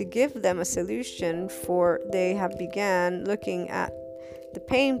looking to give them a solution, for they have began looking at the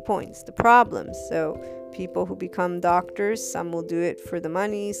pain points, the problems. So People who become doctors, some will do it for the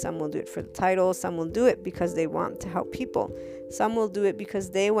money, some will do it for the title, some will do it because they want to help people. Some will do it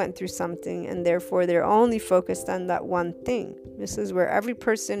because they went through something and therefore they're only focused on that one thing. This is where every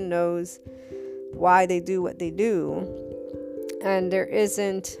person knows why they do what they do, and there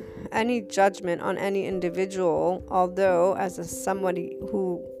isn't any judgment on any individual. Although as somebody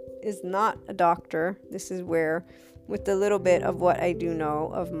who is not a doctor, this is where, with the little bit of what I do know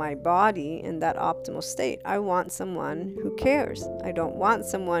of my body in that optimal state, I want someone who cares. I don't want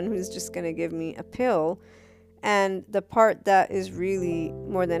someone who's just going to give me a pill. And the part that is really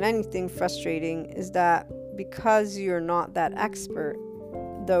more than anything frustrating is that because you're not that expert,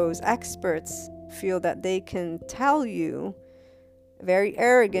 those experts feel that they can tell you very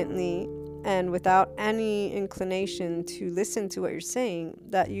arrogantly and without any inclination to listen to what you're saying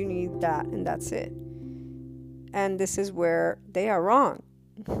that you need that and that's it. And this is where they are wrong,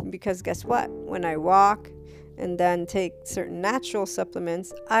 because guess what? When I walk and then take certain natural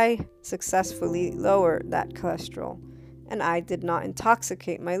supplements, I successfully lower that cholesterol and I did not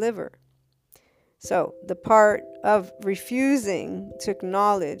intoxicate my liver. So the part of refusing to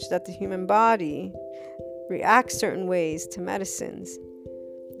acknowledge that the human body reacts certain ways to medicines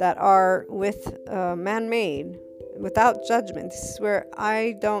that are man-made without judgment. This is where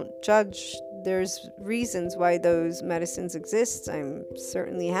I don't judge. There's reasons why those medicines exist. I'm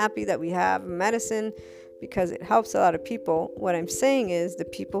certainly happy that we have medicine because it helps a lot of people. What I'm saying is the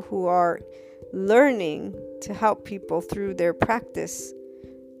people who are learning to help people through their practice,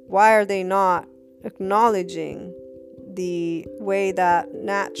 why are they not acknowledging the way that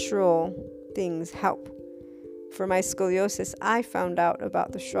natural things help? For my scoliosis, I found out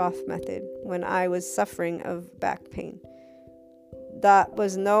about the Schroth method when I was suffering of back pain. That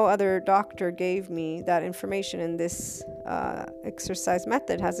was no other doctor gave me that information, and this exercise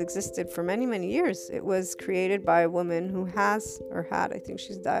method has existed for many, many years. It was created by a woman who has, or had, I think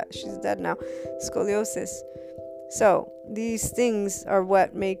she's dead now, scoliosis. So these things are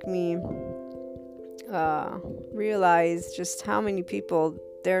what make me realize just how many people,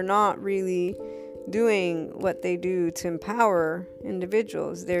 they're not really doing what they do to empower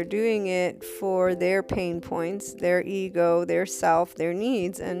individuals. They're doing it for their pain points, their ego, their self, their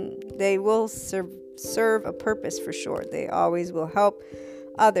needs, and they will serve a purpose for sure. They always will help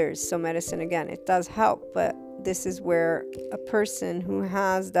others. So medicine, again, it does help, but this is where a person who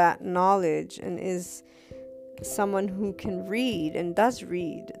has that knowledge and is someone who can read and does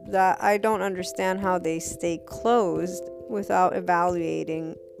read, that I don't understand how they stay closed without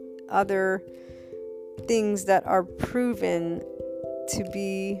evaluating other things that are proven to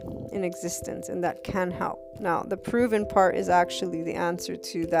be in existence and that can help. Now, the proven part is actually the answer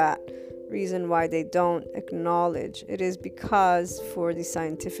to that reason why they don't acknowledge. It is because for the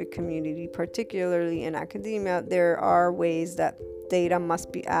scientific community, particularly in academia, there are ways that data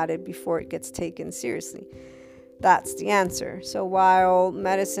must be added before it gets taken seriously. That's the answer. So while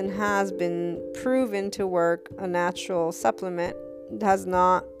medicine has been proven to work, a natural supplement has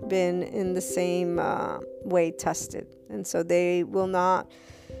not been in the same way tested. And so they will not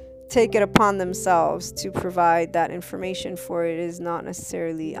take it upon themselves to provide that information for it. It is not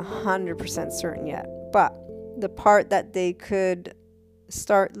necessarily 100% certain yet. But the part that they could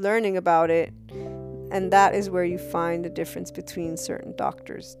start learning about it, and that is where you find the difference between certain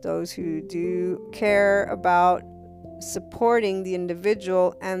doctors. Those who do care about supporting the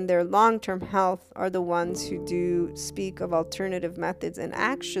individual and their long-term health are the ones who do speak of alternative methods. And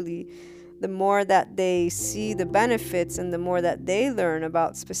actually, the more that they see the benefits and the more that they learn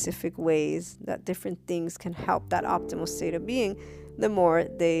about specific ways that different things can help that optimal state of being, the more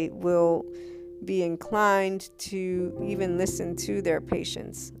they will be inclined to even listen to their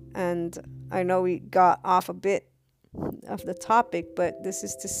patients. And I know we got off a bit of the topic, but this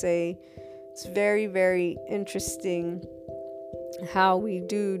is to say it's very, very interesting how we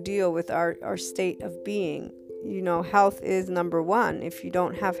do deal with our state of being. You know, health is number one. If you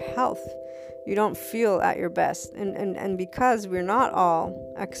don't have health, you don't feel at your best. And because we're not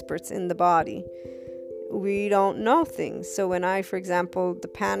all experts in the body, we don't know things. So when I, for example, the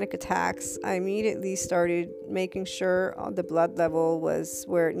panic attacks, I immediately started making sure the blood level was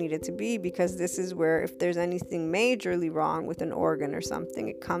where it needed to be, because this is where if there's anything majorly wrong with an organ or something,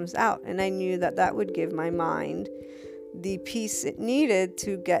 it comes out. And I knew that that would give my mind the peace it needed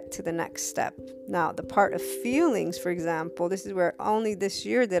to get to the next step. Now, the part of feelings, for example, this is where only this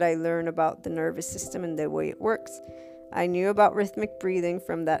year did I learn about the nervous system and the way it works. I knew about rhythmic breathing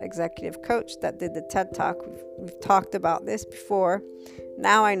from that executive coach that did the TED Talk. We've talked about this before.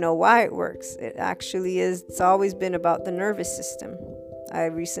 Now I know why it works. It actually is, it's always been about the nervous system. I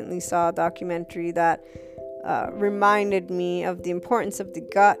recently saw a documentary that reminded me of the importance of the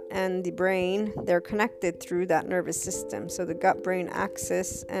gut and the brain. They're connected through that nervous system. So the gut-brain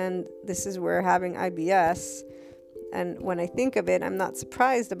axis, and this is where having IBS, and when I think of it, I'm not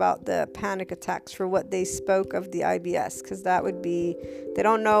surprised about the panic attacks for what they spoke of the IBS, because that would be, they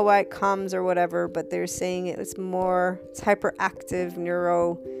don't know why it comes or whatever, but they're saying it's hyperactive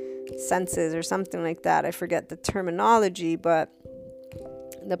neuro senses or something like that. I forget the terminology, but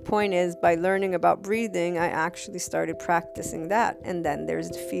the point is, by learning about breathing, I actually started practicing that. And then there's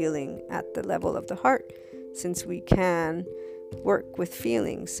the feeling at the level of the heart, since we can work with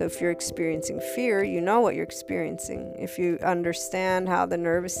feelings. So if you're experiencing fear, you know what you're experiencing. If you understand how the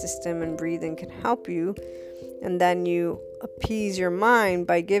nervous system and breathing can help you, and then you appease your mind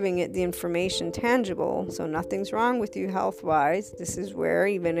by giving it the information tangible. So nothing's wrong with you health-wise. This is where,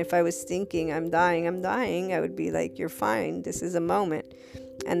 even if I was thinking I'm dying, I would be like, you're fine. This is a moment.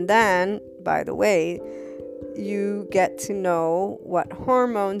 And then, by the way, you get to know what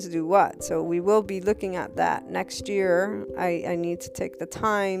hormones do what. So we will be looking at that next year. I need to take the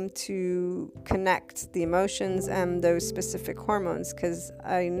time to connect the emotions and those specific hormones, because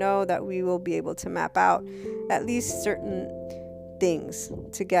I know that we will be able to map out at least certain things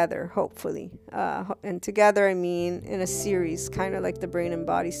together, hopefully. And together, I mean in a series, kind of like the Brain and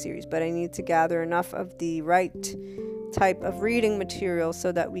Body series, but I need to gather enough of the right type of reading material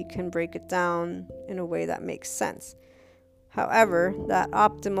so that we can break it down in a way that makes sense. However, that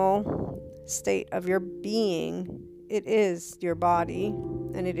optimal state of your being, it is your body,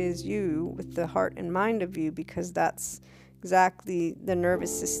 and it is you with the heart and mind of you, because that's exactly the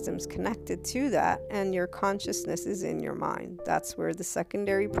nervous system's connected to that, and your consciousness is in your mind. That's where the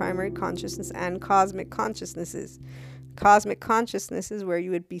secondary, primary consciousness and cosmic consciousness is. Cosmic consciousness is where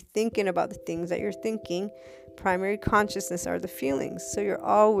you would be thinking about the things that you're thinking. Primary consciousness are the feelings. So you're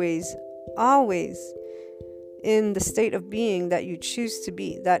always in the state of being that you choose to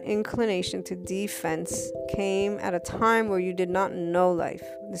be. That inclination to defense came at a time where you did not know life.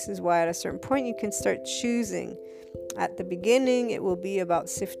 This is why at a certain point you can start choosing. At the beginning, it will be about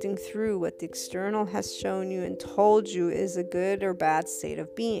sifting through what the external has shown you and told you is a good or bad state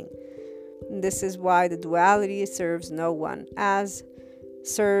of being. And this is why the duality serves no one.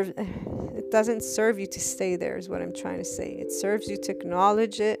 It doesn't serve you to stay there, is what I'm trying to say. It serves you to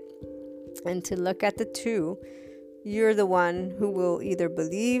acknowledge it and to look at the two. You're the one who will either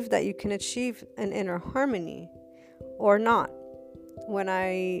believe that you can achieve an inner harmony or not. When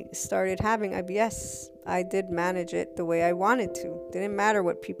I started having IBS, I did manage it the way I wanted to. Didn't matter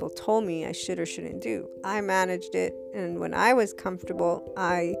what people told me I should or shouldn't do. I managed it, and when I was comfortable,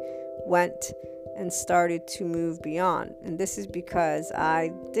 I went and started to move beyond. And this is because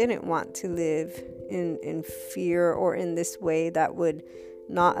I didn't want to live in fear or in this way that would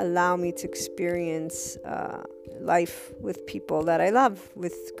not allow me to experience life with people that I love,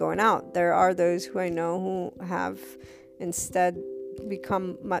 with going out. There are those who I know who have instead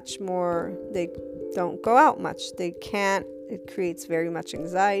become much more, they don't go out much. They can't. It creates very much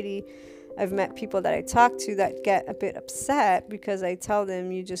anxiety. I've met people that I talk to that get a bit upset because I tell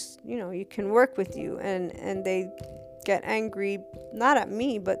them, you can work with you. And they get angry, not at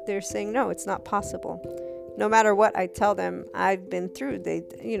me, but they're saying, no, it's not possible. No matter what I tell them, I've been through.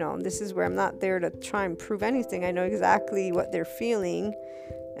 This is where I'm not there to try and prove anything. I know exactly what they're feeling,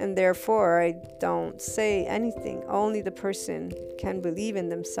 and therefore I don't say anything. Only the person can believe in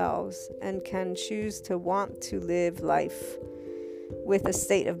themselves and can choose to want to live life with a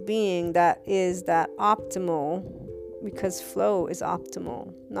state of being that is that optimal, because flow is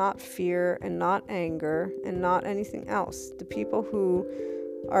optimal, not fear and not anger and not anything else. The people who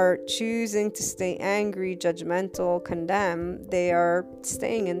are choosing to stay angry, judgmental, condemn, they are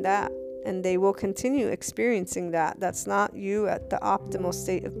staying in that, and they will continue experiencing that. That's not you at the optimal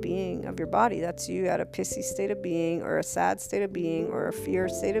state of being of your body. That's you at a pissy state of being, or a sad state of being, or a fear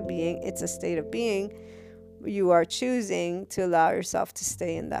state of being. It's a state of being. You are choosing to allow yourself to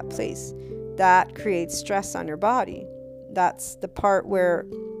stay in that place. That creates stress on your body. That's the part where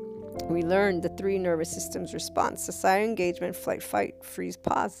we learn the three nervous systems response: societal engagement, flight, fight, freeze,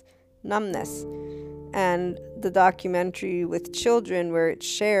 pause, numbness. And the documentary with children, where it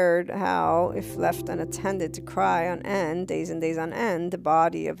shared how if left unattended to cry on end, days and days on end, the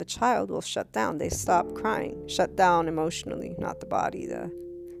body of a child will shut down. They stop crying, shut down emotionally, not the body, the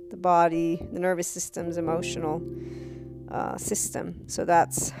body, the nervous system's emotional system. So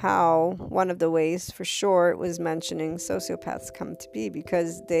that's how, one of the ways for sure it was mentioning sociopaths come to be,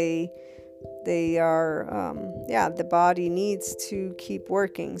 because they are, the body needs to keep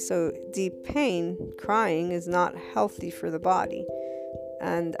working. So deep pain, crying, is not healthy for the body.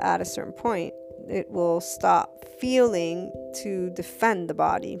 and at a certain point, it will stop feeling to defend the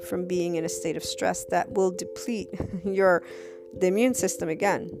body from being in a state of stress that will deplete the immune system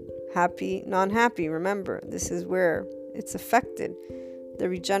again. Happy, non-happy, remember, this is where it's affected. The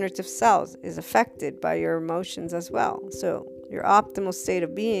regenerative cells is affected by your emotions as well. So your optimal state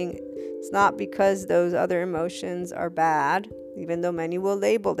of being is not because those other emotions are bad, even though many will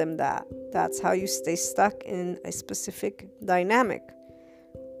label them that. That's how you stay stuck in a specific dynamic.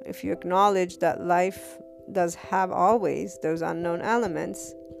 If you acknowledge that life does have always those unknown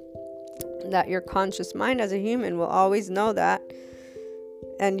elements, that your conscious mind as a human will always know that,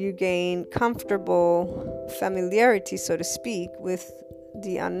 and you gain comfortable familiarity, so to speak, with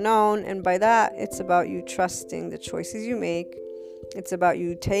the unknown, and by that it's about you trusting the choices you make. It's about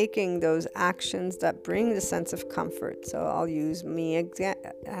you taking those actions that bring the sense of comfort. So I'll use me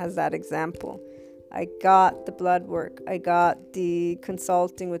as that example. I got the blood work. I got the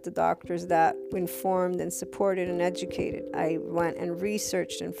consulting with the doctors that informed and supported and educated. I went and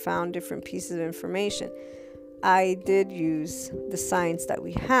researched and found different pieces of information. I did use the science that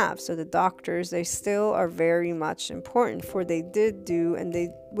we have. So the doctors, they still are very much important, for they did do and they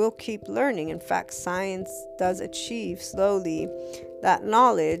will keep learning. In fact, science does achieve slowly that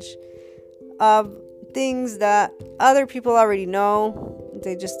knowledge of things that other people already know.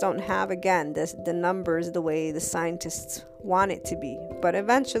 They just don't have, again, the numbers the way the scientists want it to be. But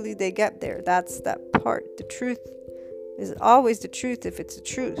eventually they get there. That's that part. The truth is always the truth if it's the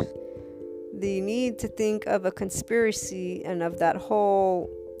truth. The need to think of a conspiracy and of that whole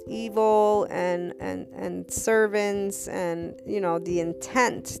evil and servants and, the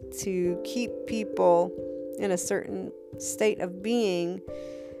intent to keep people in a certain state of being.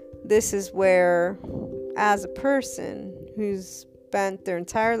 This is where, as a person who's spent their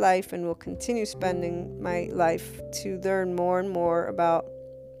entire life and will continue spending my life to learn more and more about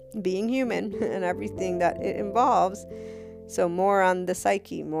being human and everything that it involves. So more on the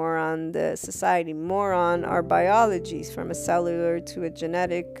psyche, more on the society, more on our biologies from a cellular to a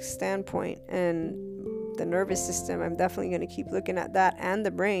genetic standpoint, and the nervous system. I'm definitely going to keep looking at that, and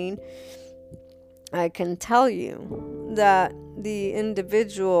the brain. I can tell you that the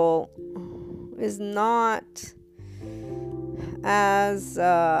individual is not as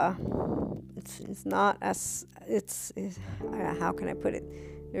it's not as how can I put it?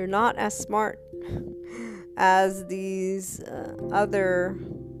 They're not as smart as these other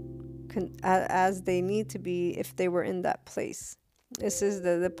as they need to be if they were in that place. This is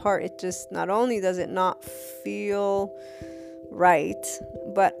the part. It just, not only does it not feel right,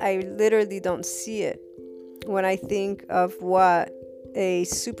 but I literally don't see it when I think of what a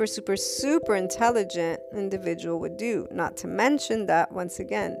super intelligent individual would do. Not to mention that, once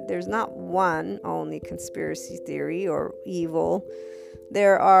again, there's not one only conspiracy theory or evil.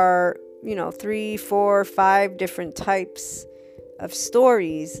 There are 3, 4, 5 different types of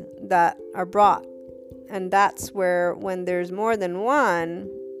stories that are brought. And that's where, when there's more than one,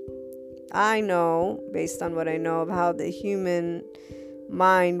 I know, based on what I know of how the human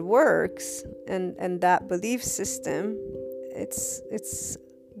mind works and that belief system,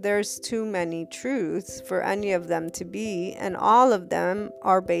 there's too many truths for any of them to be, and all of them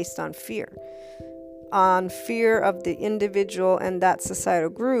are based on fear of the individual and that societal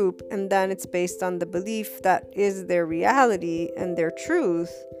group, and then it's based on the belief that is their reality and their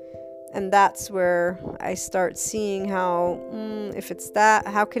truth. And that's where I start seeing how, if it's that,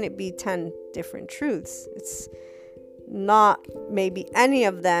 how can it be 10 different truths? It's not maybe any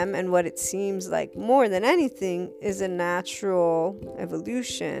of them, and what it seems like more than anything is a natural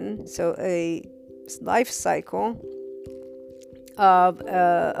evolution, so a life cycle of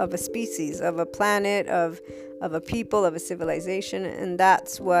a species, of a planet, of a people, of a civilization. And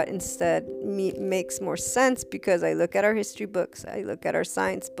that's what instead makes more sense, because I look at our history books, I look at our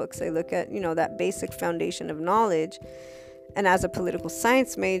science books, I look at that basic foundation of knowledge. And as a political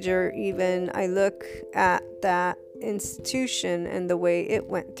science major, even I look at that institution and the way it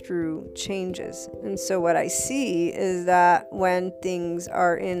went through changes. And so what I see is that when things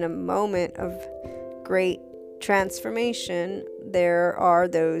are in a moment of great transformation, there are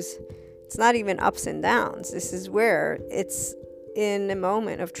those, it's not even ups and downs. This is where it's in a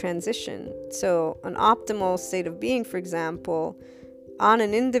moment of transition. So an optimal state of being, for example, on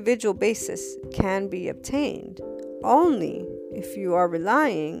an individual basis can be obtained only if you are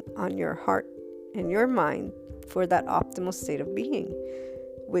relying on your heart and your mind for that optimal state of being,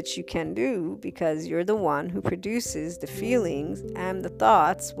 which you can do because you're the one who produces the feelings and the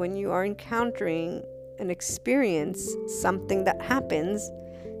thoughts when you are encountering an experience, something that happens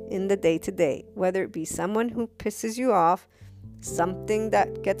in the day-to-day, whether it be someone who pisses you off, something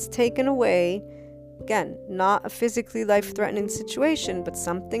that gets taken away. Again, not a physically life-threatening situation, but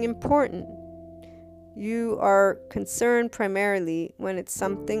something important. You are concerned primarily when it's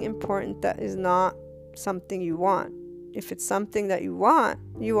something important that is not something you want. If it's something that you want,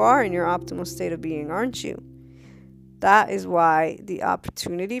 you are in your optimal state of being, aren't you? That is why the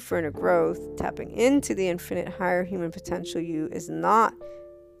opportunity for inner growth, tapping into the infinite higher human potential you, is not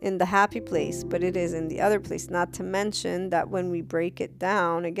in the happy place, but it is in the other place. Not to mention that when we break it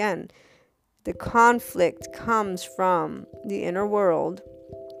down, again, the conflict comes from the inner world,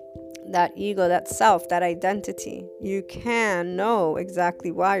 that ego, that self, that identity. You can know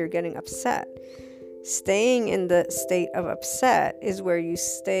exactly why you're getting upset. Staying in the state of upset is where you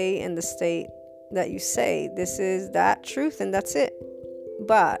stay in the state that you say, this is that truth and that's it.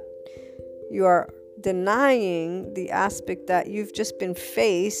 But you are denying the aspect that you've just been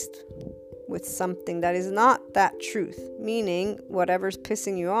faced with something that is not that truth, meaning whatever's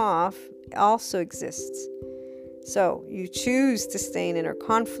pissing you off also exists. So you choose to stay in inner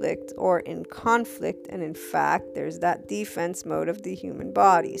conflict or in conflict, and in fact, there's that defense mode of the human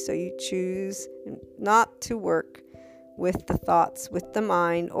body. So you choose not to work with the thoughts, with the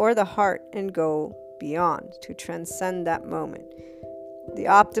mind or the heart, and go beyond to transcend that moment. The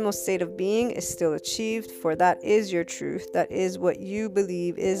optimal state of being is still achieved, for that is your truth. That is what you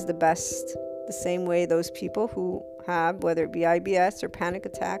believe is the best. The same way those people who have, whether it be IBS or panic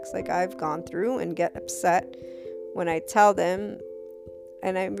attacks like I've gone through, and get upset when I tell them,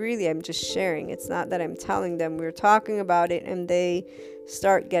 and I'm just sharing. It's not that I'm telling them. We're talking about it and they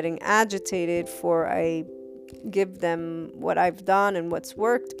start getting agitated for I give them what I've done and what's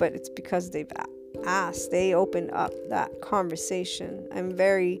worked, but it's because they've asked. They opened up that conversation. I'm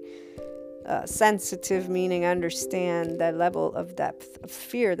very sensitive, meaning I understand that level of depth of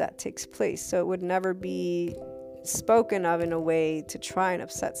fear that takes place. So it would never be spoken of in a way to try and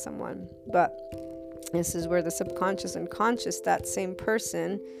upset someone. But this is where the subconscious and conscious, that same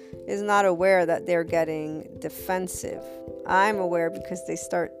person is not aware that they're getting defensive. I'm aware because they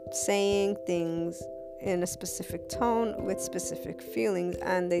start saying things in a specific tone with specific feelings,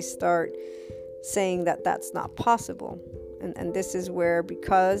 and they start saying that that's not possible. And this is where,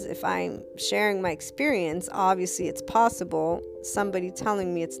 because if I'm sharing my experience, obviously it's possible. Somebody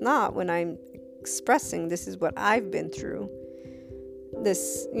telling me it's not, when I'm expressing this is what I've been through.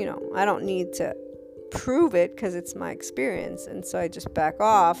 This, I don't need to prove it because it's my experience. And so I just back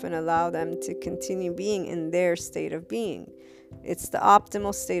off and allow them to continue being in their state of being. It's the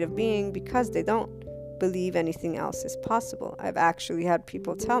optimal state of being because they don't believe anything else is possible. I've actually had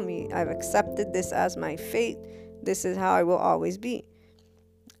people tell me, I've accepted this as my fate. This is how I will always be.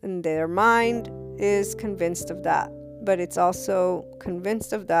 And their mind is convinced of that. But it's also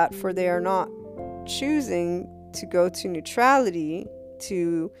convinced of that, for they are not choosing to go to neutrality,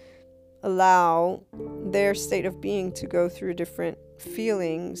 to allow their state of being to go through a different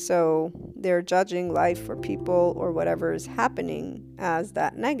feeling. So they're judging life or people or whatever is happening as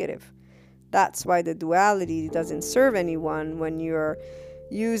that negative. That's why the duality doesn't serve anyone when you're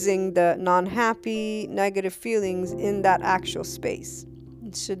using the non-happy, negative feelings in that actual space.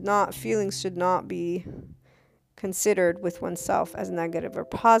 Feelings should not be considered with oneself as negative or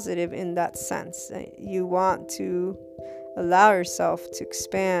positive in that sense. You want to allow yourself to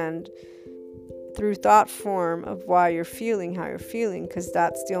expand through thought form of why you're feeling how you're feeling, because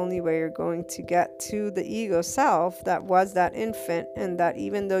that's the only way you're going to get to the ego self that was that infant, and that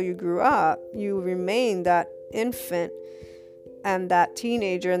even though you grew up, you remain that infant and that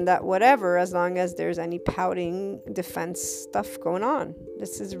teenager and that whatever, as long as there's any pouting defense stuff going on.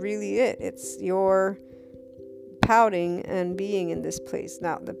 This is really it. It's your pouting and being in this place.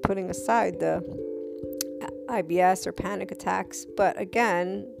 Now, the putting aside the IBS or panic attacks, but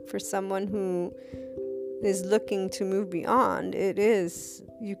again, for someone who is looking to move beyond,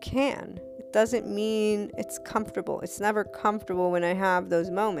 you can. It doesn't mean it's comfortable. It's never comfortable when I have those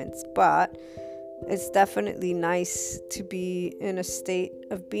moments, but it's definitely nice to be in a state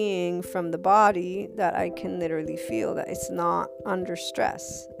of being from the body that I can literally feel that it's not under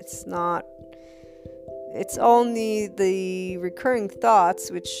stress. It's only the recurring thoughts,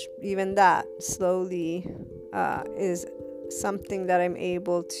 which even that slowly is something that I'm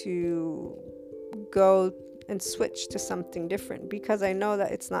able to go and switch to something different, because I know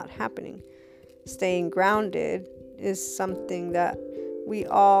that it's not happening. Staying grounded is something that we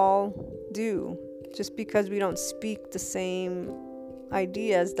all do. Just because we don't speak the same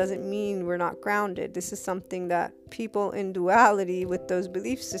ideas doesn't mean we're not grounded. This is something that people in duality with those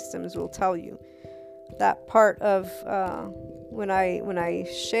belief systems will tell you. That part of when I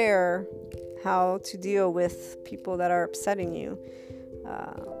share how to deal with people that are upsetting you.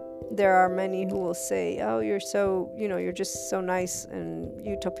 There are many who will say, oh, you're just so nice and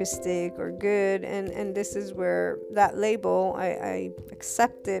utopistic or good. And this is where that label, I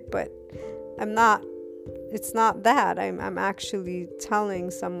accept it, but it's not that. I'm actually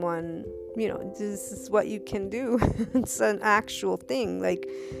telling someone, this is what you can do. It's an actual thing. Like,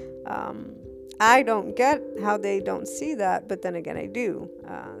 I don't get how they don't see that, but then again, I do.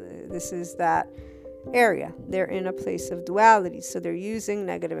 This is that area. They're in a place of duality. So they're using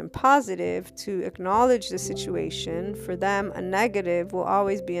negative and positive to acknowledge the situation. For them, a negative will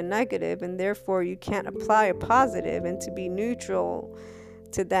always be a negative, and therefore you can't apply a positive. And to be neutral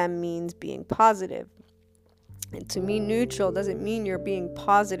to them means being positive. And to me, neutral doesn't mean you're being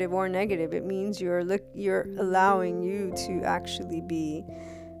positive or negative. It means you're allowing you to actually be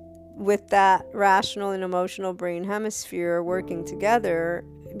with that rational and emotional brain hemisphere working together,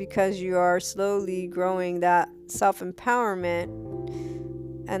 because you are slowly growing that self-empowerment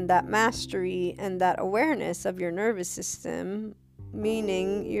and that mastery and that awareness of your nervous system,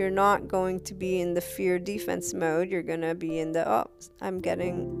 meaning you're not going to be in the fear defense mode. You're going to be in the, I'm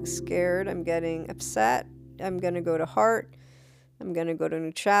getting scared, I'm getting upset, I'm going to go to heart, I'm going to go to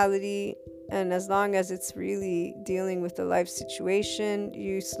neutrality. And as long as it's really dealing with the life situation,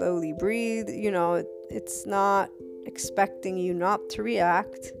 you slowly breathe. It's not expecting you not to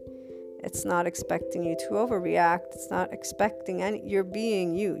react. It's not expecting you to overreact. It's not expecting you're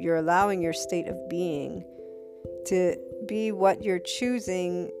being you. You're allowing your state of being to be what you're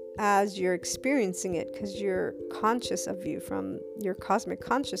choosing as you're experiencing it, because you're conscious of you from your cosmic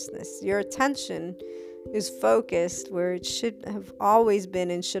consciousness. Your attention is focused where it should have always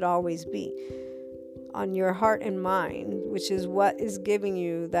been and should always be, on your heart and mind, which is what is giving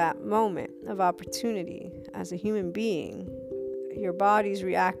you that moment of opportunity as a human being. Your body's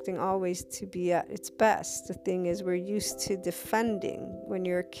reacting always to be at its best. The thing is, we're used to defending. When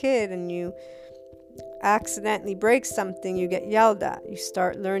you're a kid and you accidentally break something, you get yelled at. You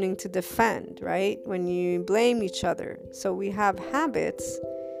start learning to defend, right? When you blame each other. So we have habits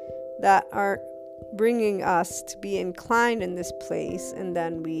that are bringing us to be inclined in this place, and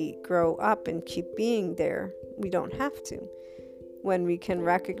then we grow up and keep being there. We don't have to. When we can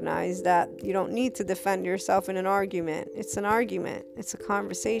recognize that you don't need to defend yourself in an argument. It's an argument. It's a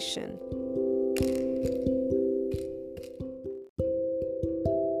conversation.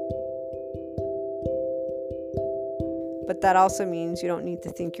 But that also means you don't need to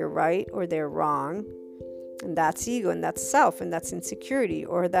think you're right or they're wrong. And that's ego, and that's self, and that's insecurity,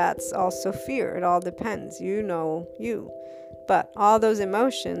 or that's also fear. It all depends. You. But all those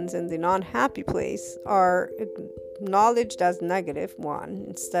emotions in the non-happy place are acknowledged as negative, one,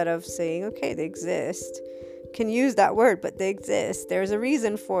 instead of saying, okay, they exist. Can use that word, but they exist. There's a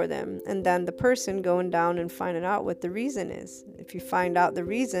reason for them. And then the person going down and finding out what the reason is. If you find out the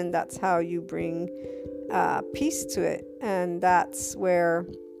reason, that's how you bring peace to it. And that's where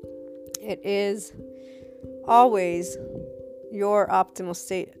it is always your optimal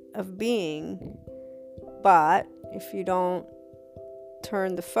state of being. But if you don't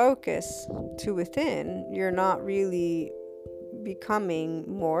turn the focus to within, you're not really becoming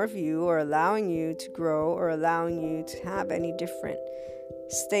more of you, or allowing you to grow, or allowing you to have any different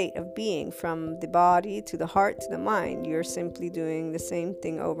state of being, from the body to the heart to the mind. You're simply doing the same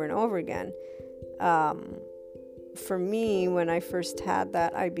thing over and over again. For me, when I first had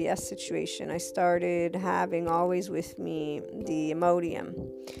that IBS situation, I started having always with me the Imodium.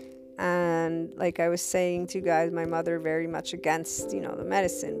 And like I was saying to you guys, my mother very much against, the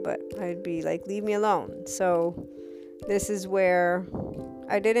medicine, but I'd be like, leave me alone. So this is where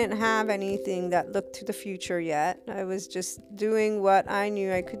I didn't have anything that looked to the future yet. I was just doing what I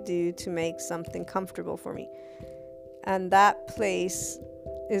knew I could do to make something comfortable for me. And that place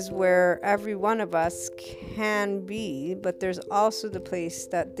is where every one of us can be, but there's also the place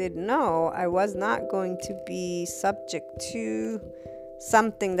that did know I was not going to be subject to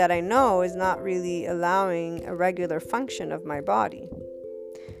something that I know is not really allowing a regular function of my body.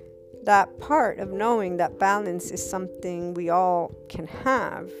 That part of knowing that balance is something we all can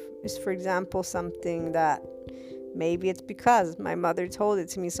have is, for example, something that maybe it's because my mother told it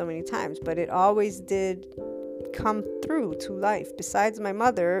to me so many times, but it always did come through to life. Besides my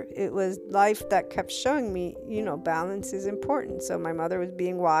mother, it was life that kept showing me, balance is important. So my mother was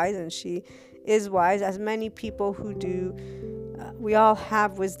being wise, and she is wise, as many people who do. We all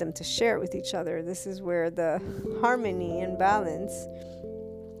have wisdom to share with each other. This is where the harmony and balance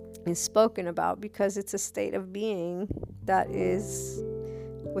is spoken about, because it's a state of being that is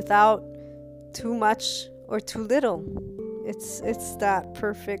without too much or too little. It's that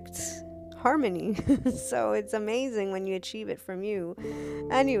perfect harmony. So it's amazing when you achieve it from you.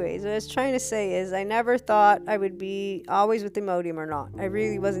 Anyways, what I was trying to say is I never thought I would be always with Imodium or not. I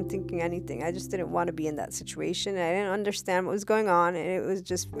really wasn't thinking anything. I just didn't want to be in that situation. I didn't understand what was going on, and it was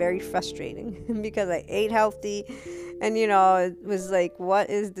just very frustrating because I ate healthy, and it was like, what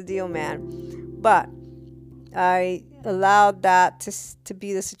is the deal, man? But I allowed that to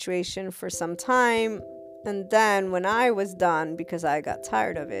be the situation for some time. And then when I was done, because I got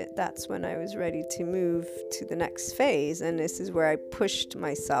tired of it, that's when I was ready to move to the next phase. And this is where I pushed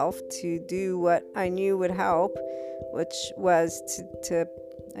myself to do what I knew would help, which was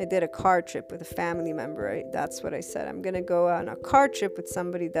I did a car trip with a family member. That's what I said. I'm going to go on a car trip with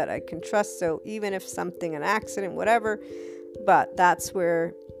somebody that I can trust. So even if something, an accident, whatever, but that's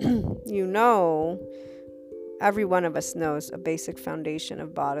where, every one of us knows a basic foundation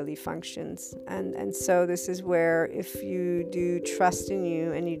of bodily functions. And so this is where if you do trust in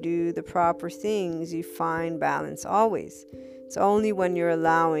you and you do the proper things, you find balance always. It's only when you're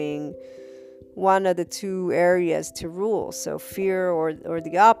allowing one of the two areas to rule, so fear or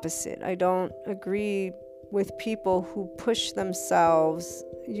the opposite. I don't agree with people who push themselves.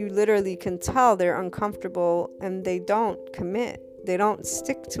 You literally can tell they're uncomfortable and they don't commit. They don't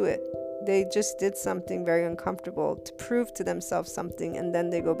stick to it. They just did something very uncomfortable to prove to themselves something, and then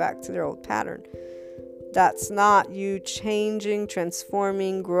they go back to their old pattern. That's not you changing,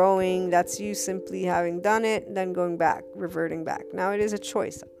 transforming, growing. That's you simply having done it, then going back, reverting back. Now it is a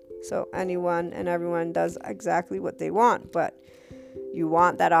choice. So anyone and everyone does exactly what they want, but you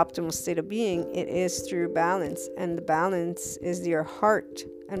want that optimal state of being. It is through balance, and the balance is your heart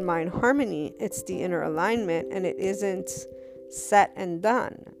and mind harmony. It's the inner alignment, and it isn't set and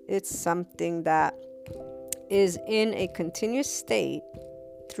done. It's something that is in a continuous state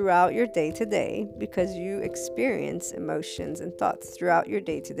throughout your day to day, because you experience emotions and thoughts throughout your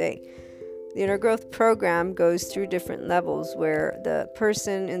day to day. The inner growth program goes through different levels where the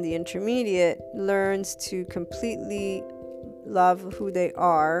person in the intermediate learns to completely love who they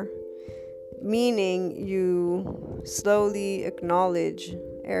are, meaning you slowly acknowledge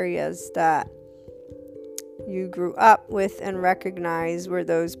areas that you grew up with and recognize were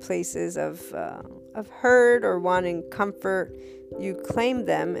those places of hurt or wanting comfort. You claim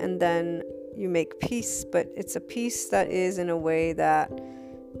them and then you make peace, but it's a peace that is in a way that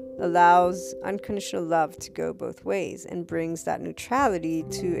allows unconditional love to go both ways and brings that neutrality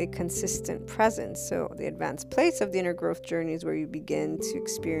to a consistent presence. So the advanced place of the inner growth journey is where you begin to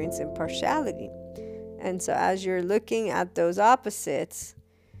experience impartiality. And so as you're looking at those opposites,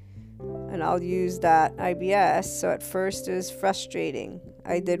 and I'll use that IBS. So at first it was frustrating.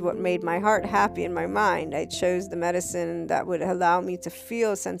 I did what made my heart happy in my mind. I chose the medicine that would allow me to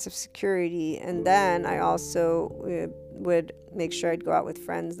feel a sense of security. And then I also would make sure I'd go out with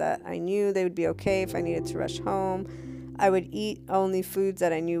friends that I knew they would be okay if I needed to rush home. I would eat only foods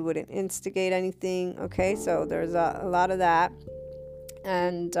that I knew wouldn't instigate anything. Okay, so there's a lot of that.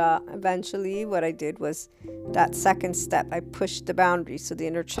 And eventually what I did was that second step, I pushed the boundaries. So the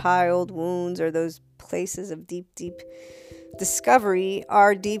inner child wounds, or those places of deep discovery,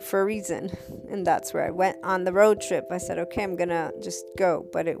 are deep for a reason. And that's where I went on the road trip. I said, okay, I'm gonna just go.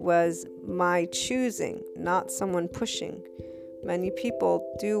 But it was my choosing, not someone pushing. Many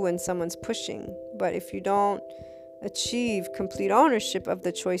people do when someone's pushing. But if you don't achieve complete ownership of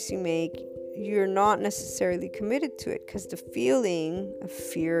the choice you make, you're not necessarily committed to it, because the feeling of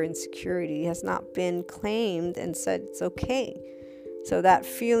fear and insecurity has not been claimed and said it's okay. So that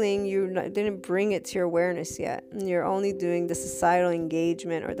feeling, didn't bring it to your awareness yet. And you're only doing the societal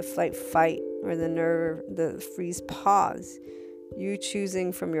engagement or the flight fight or the freeze pause. You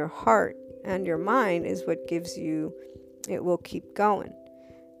choosing from your heart and your mind is what gives you, it will keep going.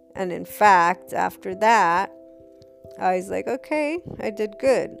 And in fact, after that, I was like, okay, I did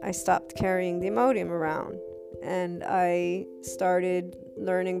good. I stopped carrying the Imodium around, and I started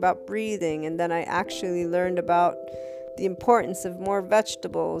learning about breathing, and then I actually learned about the importance of more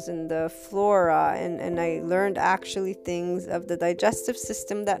vegetables and the flora, and I learned actually things of the digestive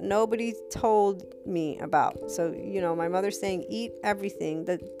system that nobody told me about. So, my mother saying eat everything,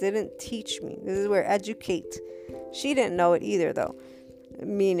 that didn't teach me. This is where educate. She didn't know it either, though.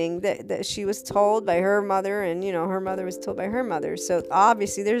 Meaning that she was told by her mother, and her mother was told by her mother. So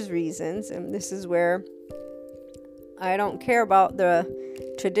obviously there's reasons, and this is where I don't care about the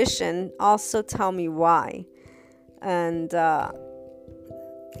tradition. Also tell me why. And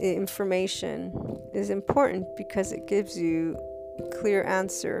information is important because it gives you a clear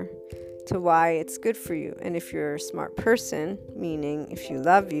answer to why it's good for you. And if you're a smart person, meaning if you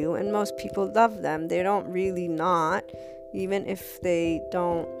love you, and most people love them, they don't really not, even if they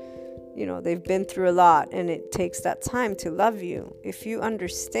don't they've been through a lot, and it takes that time to love you. If you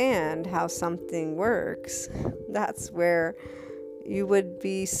understand how something works, that's where you would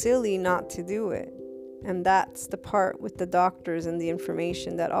be silly not to do it. And that's the part with the doctors and the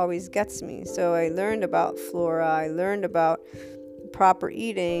information that always gets me. So I learned about flora, I learned about proper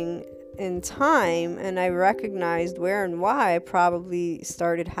eating in time, and I recognized where and why I probably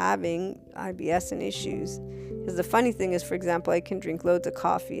started having IBS and issues. Because the funny thing is, for example, I can drink loads of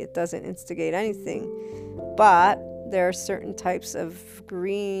coffee. It doesn't instigate anything. But there are certain types of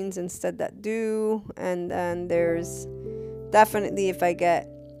greens instead that do. And then there's definitely, if I get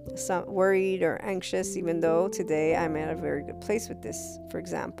worried or anxious, even though today I'm at a very good place with this, for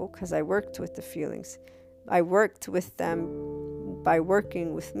example, because I worked with the feelings. I worked with them by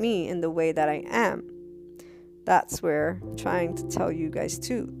working with me in the way that I am. That's where I'm trying to tell you guys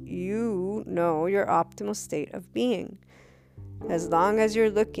too. You know your optimal state of being. As long as you're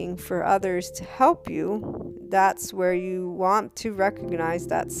looking for others to help you, that's where you want to recognize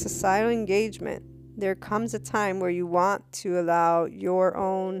that societal engagement. There comes a time where you want to allow your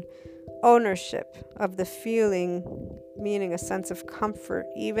own ownership of the feeling, meaning a sense of comfort,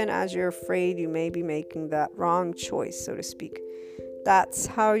 even as you're afraid you may be making that wrong choice, so to speak. That's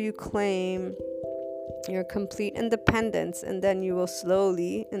how you claim your complete independence, and then you will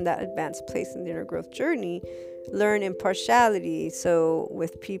slowly, in that advanced place in the inner growth journey, learn impartiality. So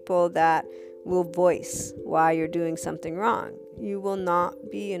with people that will voice why you're doing something wrong, you will not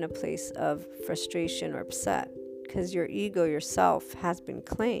be in a place of frustration or upset, because your ego, yourself, has been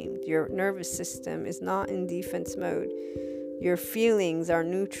claimed. Your nervous system is not in defense mode. Your feelings are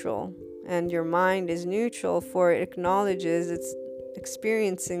neutral, and your mind is neutral, for it acknowledges it's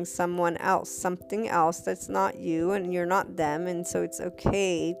experiencing someone else, something else that's not you, and you're not them. And so it's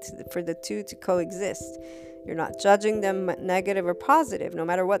okay for the two to coexist. You're not judging them negative or positive. No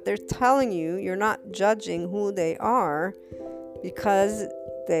matter what they're telling you, you're not judging who they are, because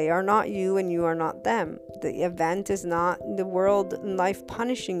they are not you and you are not them. The event is not the world and life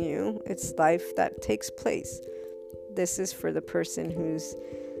punishing you. It's life that takes place. This is for the person who's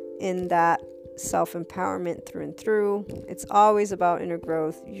in that self-empowerment through and through. It's always about inner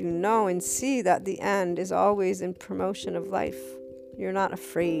growth. You know and see that the end is always in promotion of life. You're not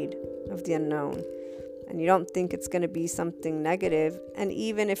afraid of the unknown, and you don't think it's going to be something negative. And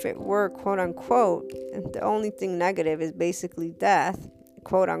even if it were, quote unquote, and the only thing negative is basically death,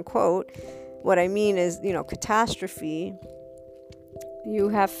 quote unquote, what I mean is, catastrophe, you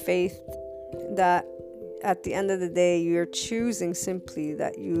have faith that at the end of the day, you're choosing simply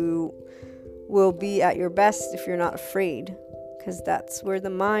that you will be at your best if you're not afraid, because that's where the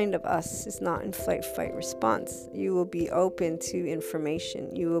mind of us is not in flight, fight, response. You will be open to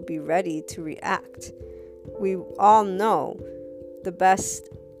information. You will be ready to react. We all know the best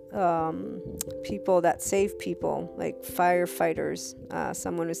people that save people, like firefighters.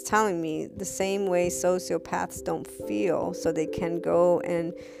 Someone was telling me the same way sociopaths don't feel, so they can go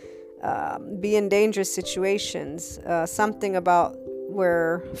and be in dangerous situations. Something about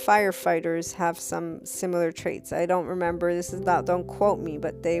where firefighters have some similar traits. I don't remember, this is not, don't quote me,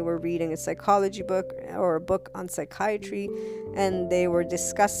 but they were reading a psychology book or a book on psychiatry, and they were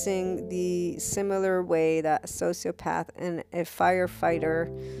discussing the similar way that a sociopath and a firefighter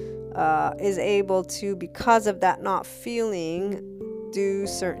is able to, because of that not feeling, do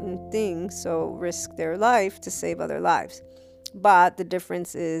certain things, so risk their life to save other lives. But the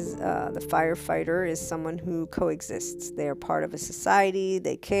difference is the firefighter is someone who coexists. They are part of a society.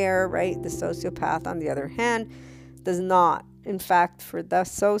 They care, right? The sociopath, on the other hand, does not. In fact, for the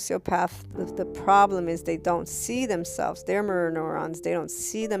sociopath, the problem is they don't see themselves. Their mirror neurons, they don't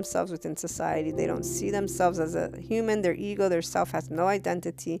see themselves within society. They don't see themselves as a human. Their ego, their self has no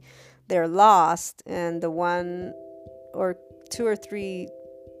identity. They're lost. And the 1 or 2 or 3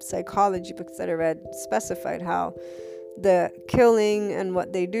 psychology books that I read specified how the killing and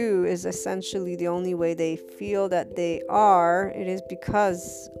what they do is essentially the only way they feel that they are. It is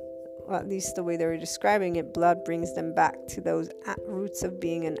because, well, at least the way they were describing it, blood brings them back to those roots of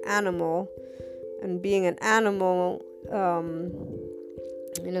being an animal. And being an animal,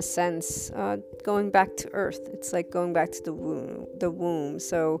 in a sense, going back to earth. It's like going back to the womb.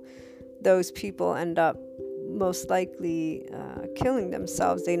 So those people end up most likely killing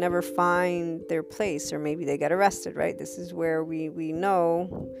themselves. They never find their place, or maybe they get arrested, right? This is where we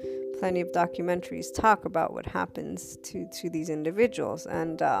know plenty of documentaries talk about what happens to these individuals.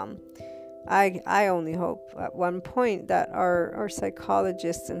 And I only hope at one point that our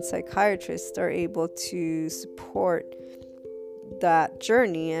psychologists and psychiatrists are able to support that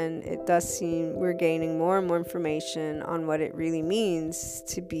journey, and it does seem we're gaining more and more information on what it really means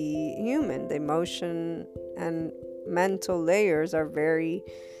to be human. The emotion and mental layers are very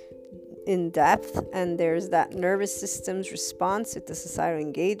in depth, and there's that nervous system's response with the societal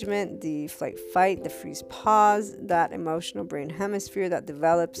engagement, the flight fight, the freeze pause, that emotional brain hemisphere that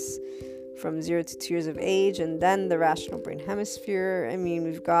develops from 0 to 2 years of age, and then the rational brain hemisphere. I mean,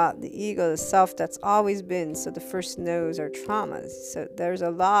 we've got the ego, the self that's always been. So the first no's are traumas. So there's a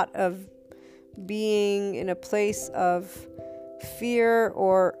lot of being in a place of fear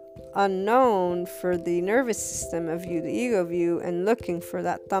or unknown for the nervous system of you, the ego view, and looking for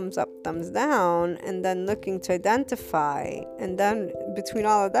that thumbs up, thumbs down, and then looking to identify. And then between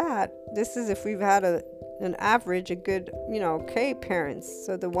all of that, this is if we've had an average, a good, okay parents.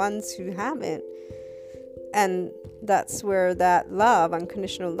 So the ones who haven't, and that's where that love,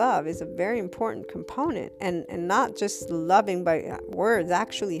 unconditional love, is a very important component, and not just loving by words,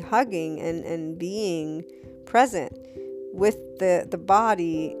 actually hugging and being present with the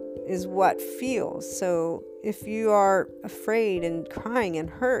body is what feels. So if you are afraid and crying and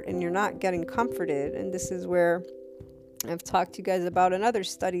hurt and you're not getting comforted, and this is where I've talked to you guys about another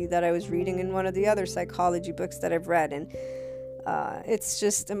study that I was reading in one of the other psychology books that I've read, and it's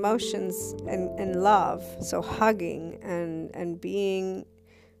just emotions and love. So hugging and being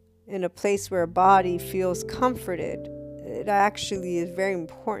in a place where a body feels comforted, it actually is very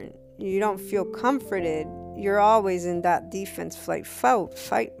important. You don't feel comforted, you're always in that defense, flight,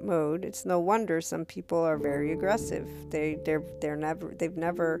 fight mode. It's no wonder some people are very aggressive. They've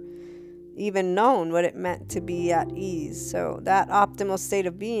never even known what it meant to be at ease. So that optimal state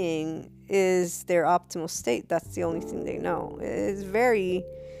of being is their optimal state. That's the only thing they know. It's very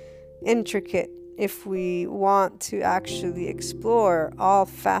intricate if we want to actually explore all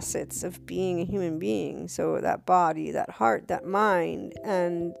facets of being a human being. So that body, that heart, that mind,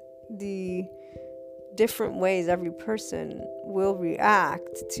 and the different ways every person will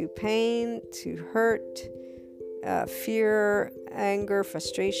react to pain, to hurt, fear, anger,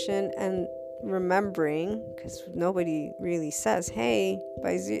 frustration, and remembering, because nobody really says, hey,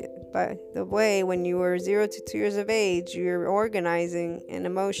 by the way, when you were 0 to 2 years of age, you're organizing in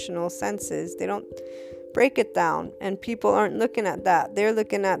emotional senses. They don't break it down, and people aren't looking at that. They're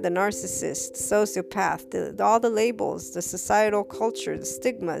looking at the narcissist, sociopath, all the labels, the societal culture, the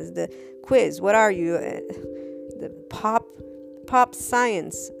stigmas, the quiz. What are you? The pop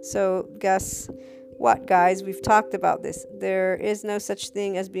science. So guess what, guys? We've talked about this. There is no such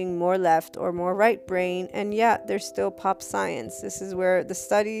thing as being more left or more right brain, and yet there's still pop science. This is where the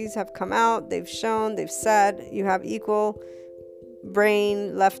studies have come out. They've shown, they've said you have equal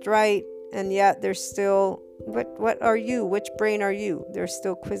brain, left, right, and yet there's still, what are you? Which brain are you? There's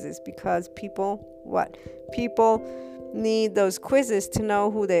still quizzes, because people need those quizzes to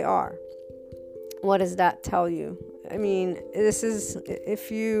know who they are. What does that tell you? I mean, this is, if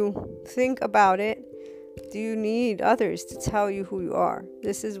you think about it, do you need others to tell you who you are?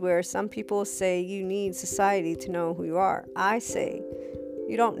 This is where some people say you need society to know who you are. I say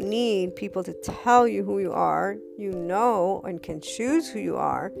you don't need people to tell you who you are. You know and can choose who you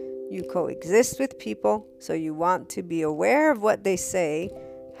are. You coexist with people, so you want to be aware of what they say.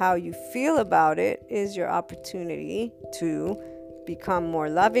 How you feel about it is your opportunity to become more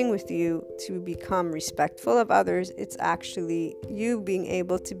loving with you, to become respectful of others. It's actually you being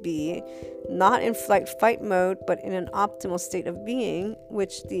able to be not in fight mode, but in an optimal state of being,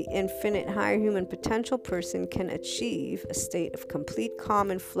 which the infinite higher human potential person can achieve, a state of complete calm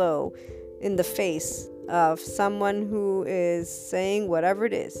and flow in the face of someone who is saying whatever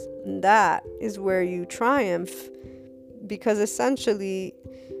it is. And that is where you triumph, because essentially,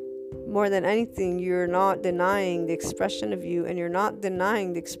 more than anything, you're not denying the expression of you, and you're not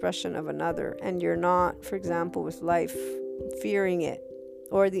denying the expression of another, and you're not, for example, with life, fearing it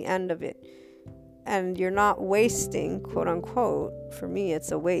or the end of it, and you're not wasting, quote unquote, for me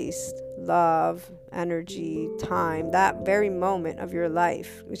it's a waste, love, energy, time, that very moment of your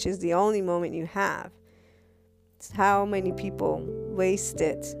life, which is the only moment you have. It's how many people waste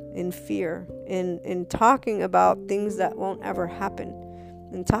it in fear, in talking about things that won't ever happen,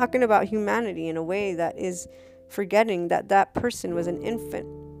 and talking about humanity in a way that is forgetting that that person was an infant,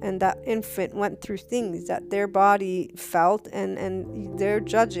 and that infant went through things that their body felt, and they're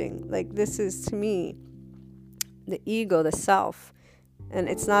judging. Like, this is, to me, the ego, the self. And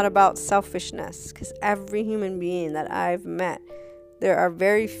it's not about selfishness, because every human being that I've met, there are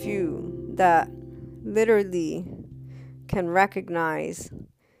very few that literally can recognize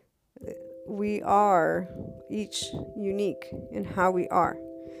we are each unique in how we are.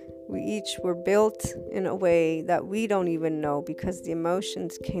 We each were built in a way that we don't even know, because the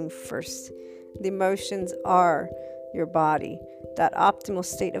emotions came first. The emotions are your body. That optimal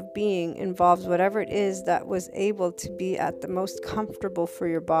state of being involves whatever it is that was able to be at the most comfortable for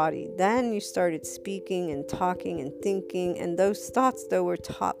your body. Then you started speaking and talking and thinking, and those thoughts, though, were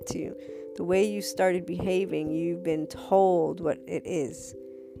taught to you. The way you started behaving, you've been told what it is.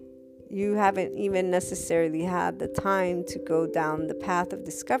 You haven't even necessarily had the time to go down the path of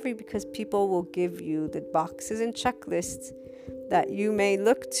discovery, because people will give you the boxes and checklists that you may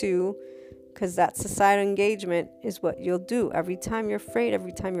look to, because that societal engagement is what you'll do every time you're afraid,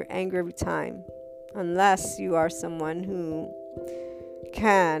 every time you're angry, every time. Unless you are someone who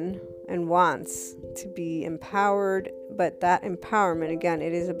can and wants to be empowered. But that empowerment, again,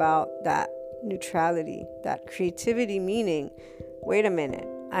 it is about that neutrality, that creativity, meaning, wait a minute,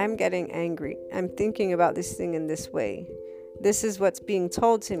 I'm getting angry. I'm thinking about this thing in this way. This is what's being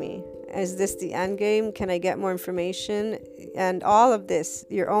told to me. Is this the end game? Can I get more information? And all of this,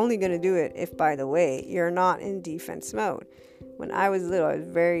 you're only going to do it if, by the way, you're not in defense mode. When I was little, I was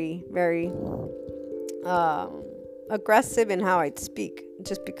very, very aggressive in how I'd speak,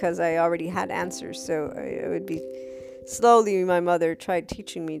 just because I already had answers. So it would be slowly, my mother tried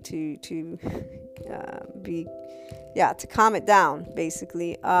teaching me to calm it down,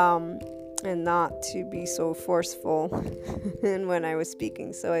 basically, and not to be so forceful and when I was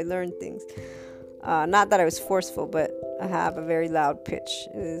speaking. So I learned things. Not that I was forceful, but I have a very loud pitch,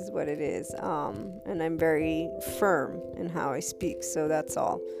 is what it is. And I'm very firm in how I speak. So that's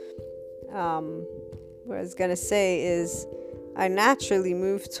all. What I was going to say is I naturally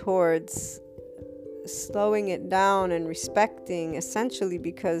moved towards slowing it down and respecting, essentially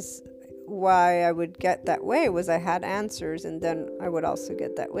because why I would get that way was I had answers, and then I would also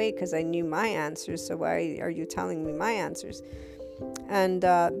get that way because I knew my answers. So why are you telling me my answers? And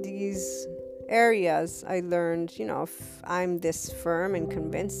these areas I learned, if I'm this firm and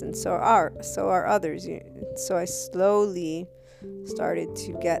convinced, and so are others. So I slowly started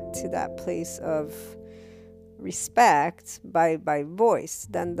to get to that place of respect by voice.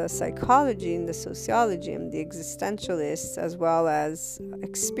 Then the psychology and the sociology and the existentialists, as well as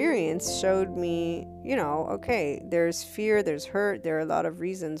experience, showed me, okay, there's fear, there's hurt, there are a lot of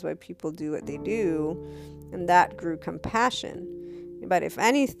reasons why people do what they do, and that grew compassion. But if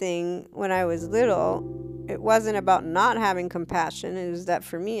anything, when I was little, it wasn't about not having compassion. It was that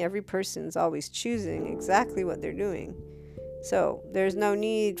for me, every person's always choosing exactly what they're doing. So there's no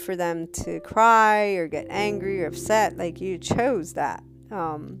need for them to cry or get angry or upset. Like, you chose that.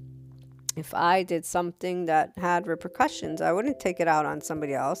 If I did something that had repercussions, I wouldn't take it out on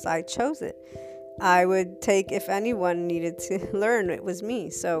somebody else. I chose it. I would take, if anyone needed to learn, it was me.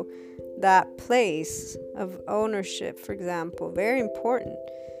 So that place of ownership, for example, very important,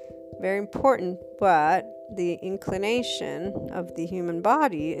 but the inclination of the human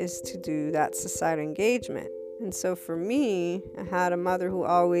body is to do that societal engagement. And so for me, I had a mother who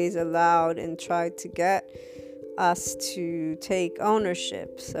always allowed and tried to get us to take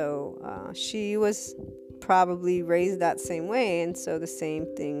ownership. So she was probably raised that same way. And so the same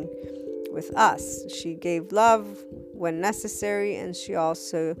thing with us. She gave love when necessary, and she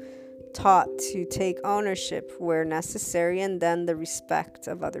also taught to take ownership where necessary, and then the respect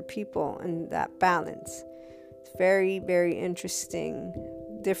of other people and that balance. It's very, very interesting.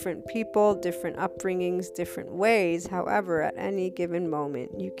 Different people, different upbringings, different ways. However, at any given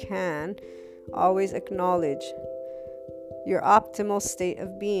moment, you can always acknowledge your optimal state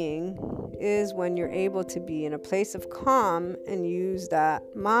of being is when you're able to be in a place of calm and use that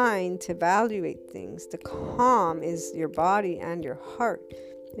mind to evaluate things. The calm is your body and your heart.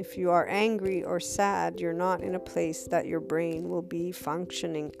 If you are angry or sad, you're not in a place that your brain will be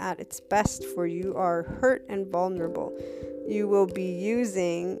functioning at its best, for you are hurt and vulnerable. You will be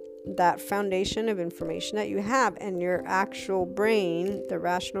using that foundation of information that you have, and your actual brain, the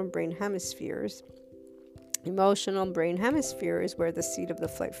rational brain hemispheres, emotional brain hemisphere is where the seat of the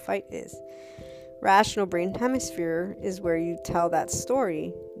flight fight is. Rational brain hemisphere is where you tell that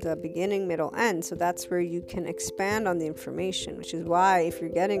story, the beginning, middle, end. So that's where you can expand on the information, which is why if you're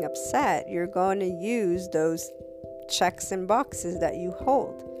getting upset, you're going to use those checks and boxes that you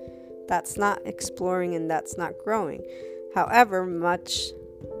hold. That's not exploring and that's not growing. However, much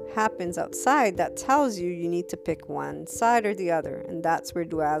happens outside that tells you need to pick one side or the other, and that's where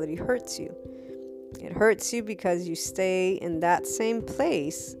duality hurts you. It hurts you because you stay in that same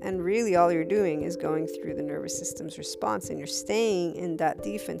place, and really all you're doing is going through the nervous system's response, and you're staying in that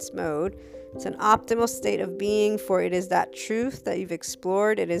defense mode. It's an optimal state of being, for it is that truth that you've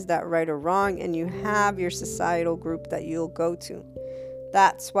explored, it is that right or wrong, and you have your societal group that you'll go to.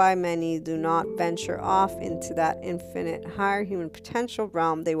 That's why many do not venture off into that infinite higher human potential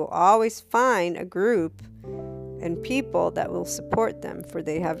realm. They will always find a group and people that will support them, for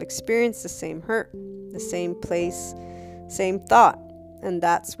they have experienced the same hurt, the same place, same thought. And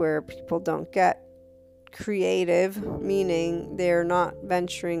that's where people don't get creative, meaning they're not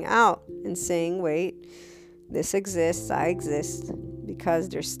venturing out and saying, wait, this exists, I exist, because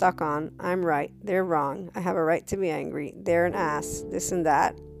they're stuck on, I'm right, they're wrong, I have a right to be angry, they're an ass, this and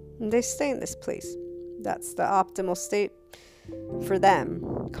that. And they stay in this place. That's the optimal state for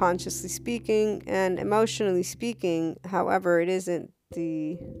them, consciously speaking and emotionally speaking. However, it isn't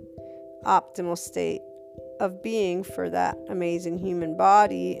the optimal state of being for that amazing human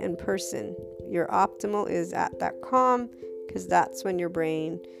body and person. Your optimal is at that calm, because that's when your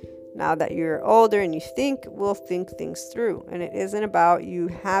brain, now that you're older and you think, will think things through. And it isn't about you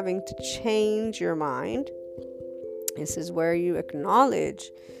having to change your mind. This is where you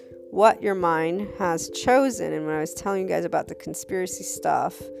acknowledge what your mind has chosen. And when I was telling you guys about the conspiracy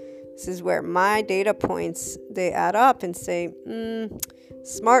stuff, this is where my data points, they add up and say,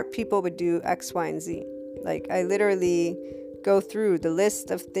 smart people would do X, Y, and Z. Like, I literally go through the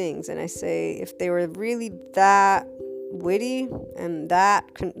list of things and I say, if they were really that witty and that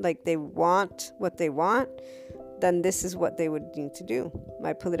like they want what they want, then this is what they would need to do.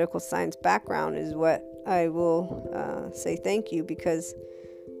 My political science background is what I will say thank you, because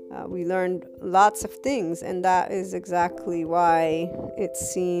we learned lots of things, and that is exactly why it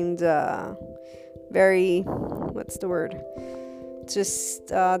seemed very, what's the word?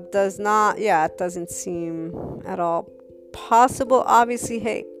 Just it doesn't seem at all possible. Obviously,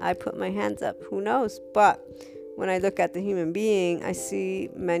 hey, I put my hands up, who knows? But when I look at the human being, I see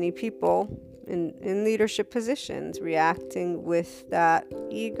many people in leadership positions reacting with that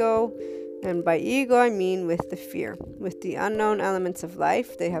ego. And by ego, I mean with the fear, with the unknown elements of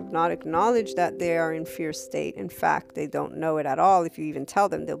life. They have not acknowledged that they are in fear state. In fact, they don't know it at all. If you even tell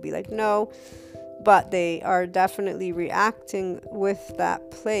them, they'll be like, no. But they are definitely reacting with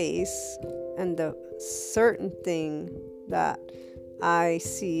that place. And the certain thing that I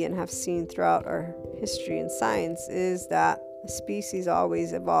see and have seen throughout our history and science is that a species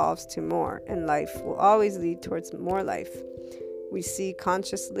always evolves to more, and life will always lead towards more life. We see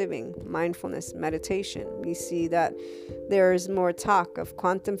conscious living, mindfulness, meditation. We see that there's more talk of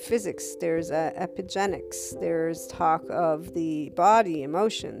quantum physics. There's epigenetics. There's talk of the body,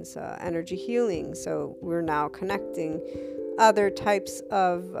 emotions, energy healing. So we're now connecting other types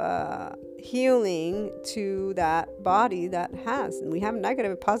of healing to that body that has. And we have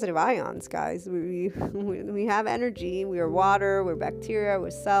negative and positive ions, guys. We have energy. We are water. We're bacteria. We're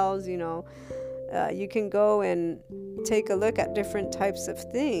cells, you can go and take a look at different types of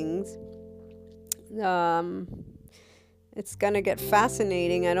things. It's going to get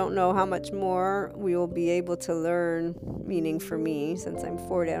fascinating. I don't know how much more we will be able to learn, meaning for me, since I'm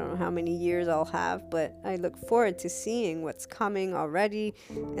 40, I don't know how many years I'll have, but I look forward to seeing what's coming already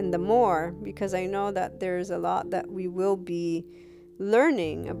and the more, because I know that there's a lot that we will be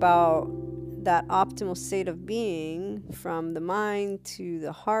learning about that optimal state of being, from the mind to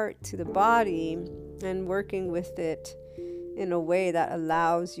the heart to the body, and working with it in a way that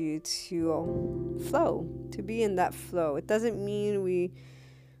allows you to flow, to be in that flow. It doesn't mean we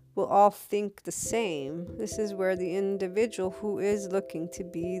will all think the same. This is where the individual who is looking to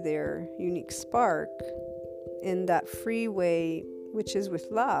be their unique spark in that free way, which is with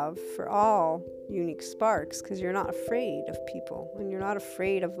love for all unique sparks, because you're not afraid of people and you're not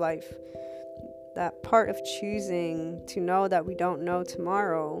afraid of life. That part of choosing to know that we don't know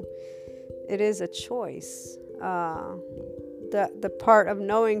tomorrow, it is a choice. The part of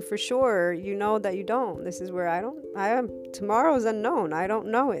knowing for sure, that you don't. This is where tomorrow is unknown. I don't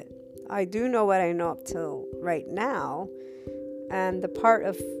know it. I do know what I know up till right now. And the part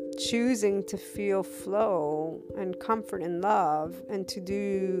of choosing to feel flow and comfort and love, and to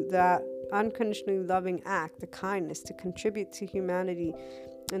do that unconditionally loving act, the kindness, to contribute to humanity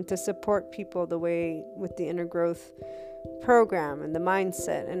and to support people the way with the inner growth program and the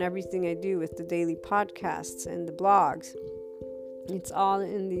mindset and everything I do with the daily podcasts and the blogs. It's all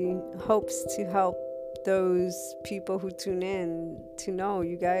in the hopes to help those people who tune in to know,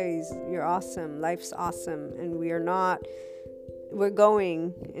 you guys, you're awesome, life's awesome, and we're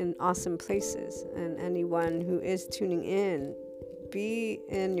going in awesome places. And anyone who is tuning in, be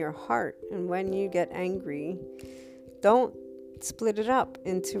in your heart. And when you get angry, don't split it up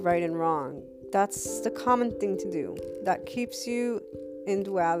into right and wrong. That's the common thing to do. That keeps you in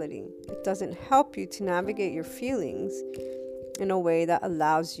duality. It doesn't help you to navigate your feelings in a way that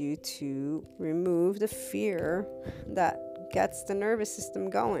allows you to remove the fear that gets the nervous system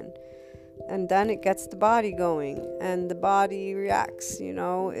going. And then it gets the body going, and the body reacts.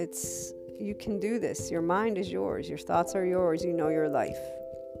 You can do this. Your mind is yours. Your thoughts are yours. You know your life.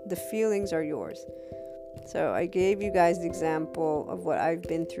 The feelings are yours. So I gave you guys the example of what I've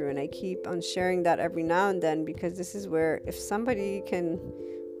been through, and I keep on sharing that every now and then, because this is where, if somebody can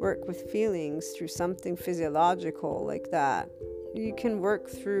work with feelings through something physiological like that, you can work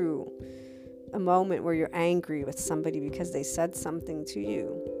through a moment where you're angry with somebody because they said something to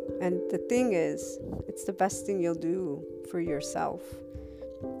you. And the thing is, it's the best thing you'll do for yourself,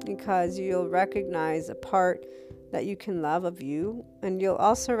 because you'll recognize a part that you can love of you, and you'll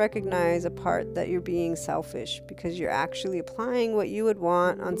also recognize a part that you're being selfish because you're actually applying what you would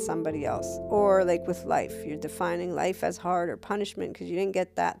want on somebody else. Or like with life, you're defining life as hard or punishment because you didn't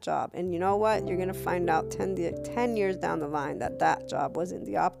get that job. And you know what? You're going to find out 10 years down the line that job wasn't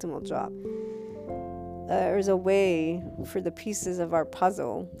the optimal job. There's a way for the pieces of our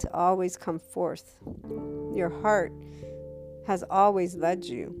puzzle to always come forth. Your heart has always led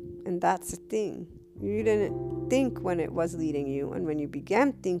you, and that's the thing. You didn't think when it was leading you, and when you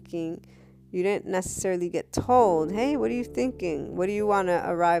began thinking, you didn't necessarily get told, hey, what are you thinking? What do you want to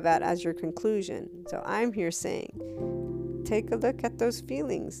arrive at as your conclusion? So I'm here saying, take a look at those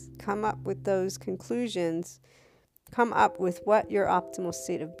feelings, come up with those conclusions, come up with what your optimal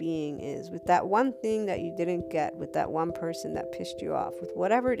state of being is, with that one thing that you didn't get, with that one person that pissed you off, with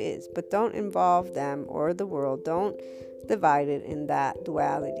whatever it is. But don't involve them or the world. Don't divide it in that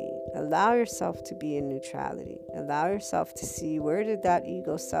duality. Allow yourself to be in neutrality. Allow yourself to see, where did that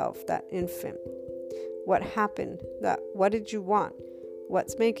ego self, that infant, what happened? What did you want?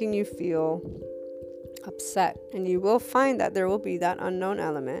 What's making you feel upset? And you will find that there will be that unknown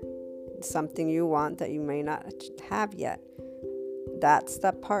element, something you want that you may not have yet. That's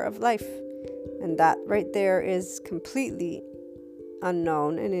that part of life, and that right there is completely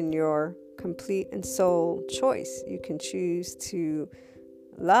unknown and in your complete and sole choice. You can choose to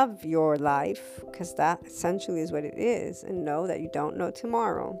love your life, because that essentially is what it is, and know that you don't know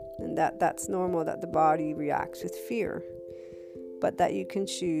tomorrow, and that's normal, that the body reacts with fear, but that you can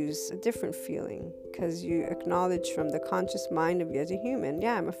choose a different feeling, because you acknowledge from the conscious mind of you as a human,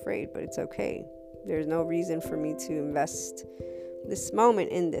 yeah, I'm afraid, but it's okay. There's no reason for me to invest this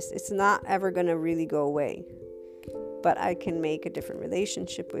moment in this. It's not ever going to really go away, but I can make a different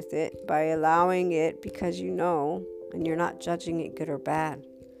relationship with it by allowing it, because you know, and you're not judging it good or bad.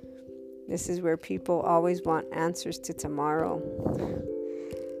 This is where people always want answers to tomorrow.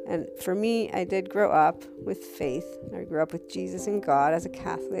 And for me, I did grow up with faith. I grew up with Jesus and God as a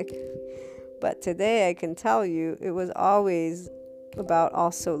Catholic. But today I can tell you it was always about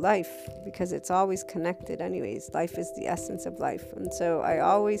also life, because it's always connected anyways. Life is the essence of life. And so I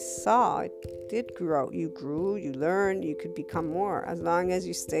always saw it did grow. You grew, you learned, you could become more as long as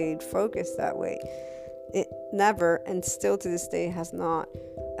you stayed focused that way. It never, and still to this day, has not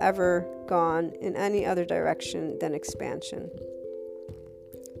ever gone in any other direction than expansion.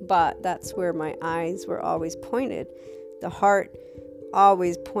 But that's where my eyes were always pointed. The heart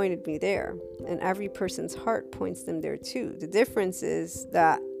always pointed me there, and every person's heart points them there too. The difference is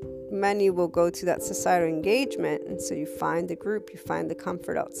that many will go to that societal engagement, and so you find the group, you find the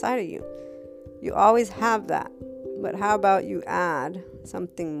comfort outside of you. You always have that, but how about you add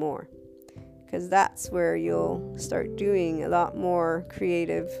something more? Because that's where you'll start doing a lot more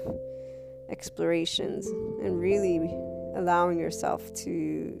creative explorations and really allowing yourself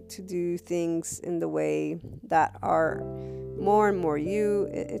to do things in the way that are more and more you.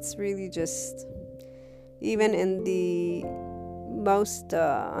 It's really just, even in the most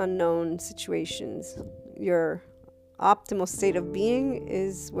unknown situations, your optimal state of being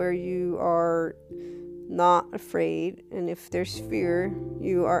is where you are not afraid, and if there's fear,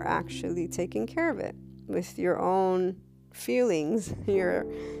 you are actually taking care of it with your own feelings. You're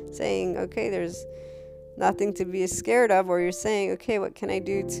saying, okay, there's nothing to be scared of, or you're saying, okay, what can I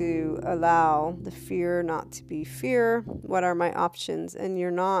do to allow the fear not to be fear? What are my options? And you're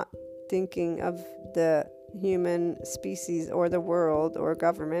not thinking of the human species or the world or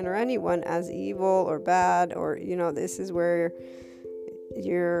government or anyone as evil or bad, or, this is where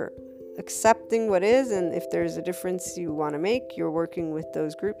you're accepting what is, and if there's a difference you want to make, you're working with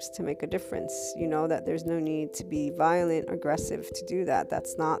those groups to make a difference. You know that there's no need to be violent, aggressive to do that.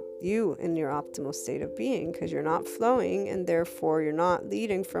 That's not you in your optimal state of being, because you're not flowing, and therefore you're not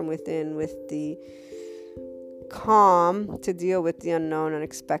leading from within with the calm to deal with the unknown,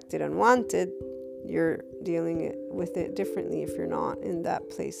 unexpected, unwanted. You're dealing with it differently if you're not in that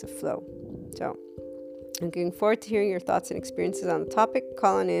place of flow. So Looking forward to hearing your thoughts and experiences on the topic.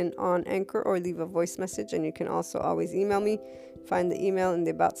 Call in on Anchor or leave a voice message, and you can also always email me. Find the email in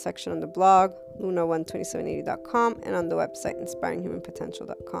the About section on the blog, luna12780.com, and on the website,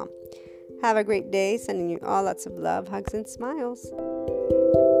 inspiringhumanpotential.com. Have a great day. Sending you all lots of love, hugs, and smiles.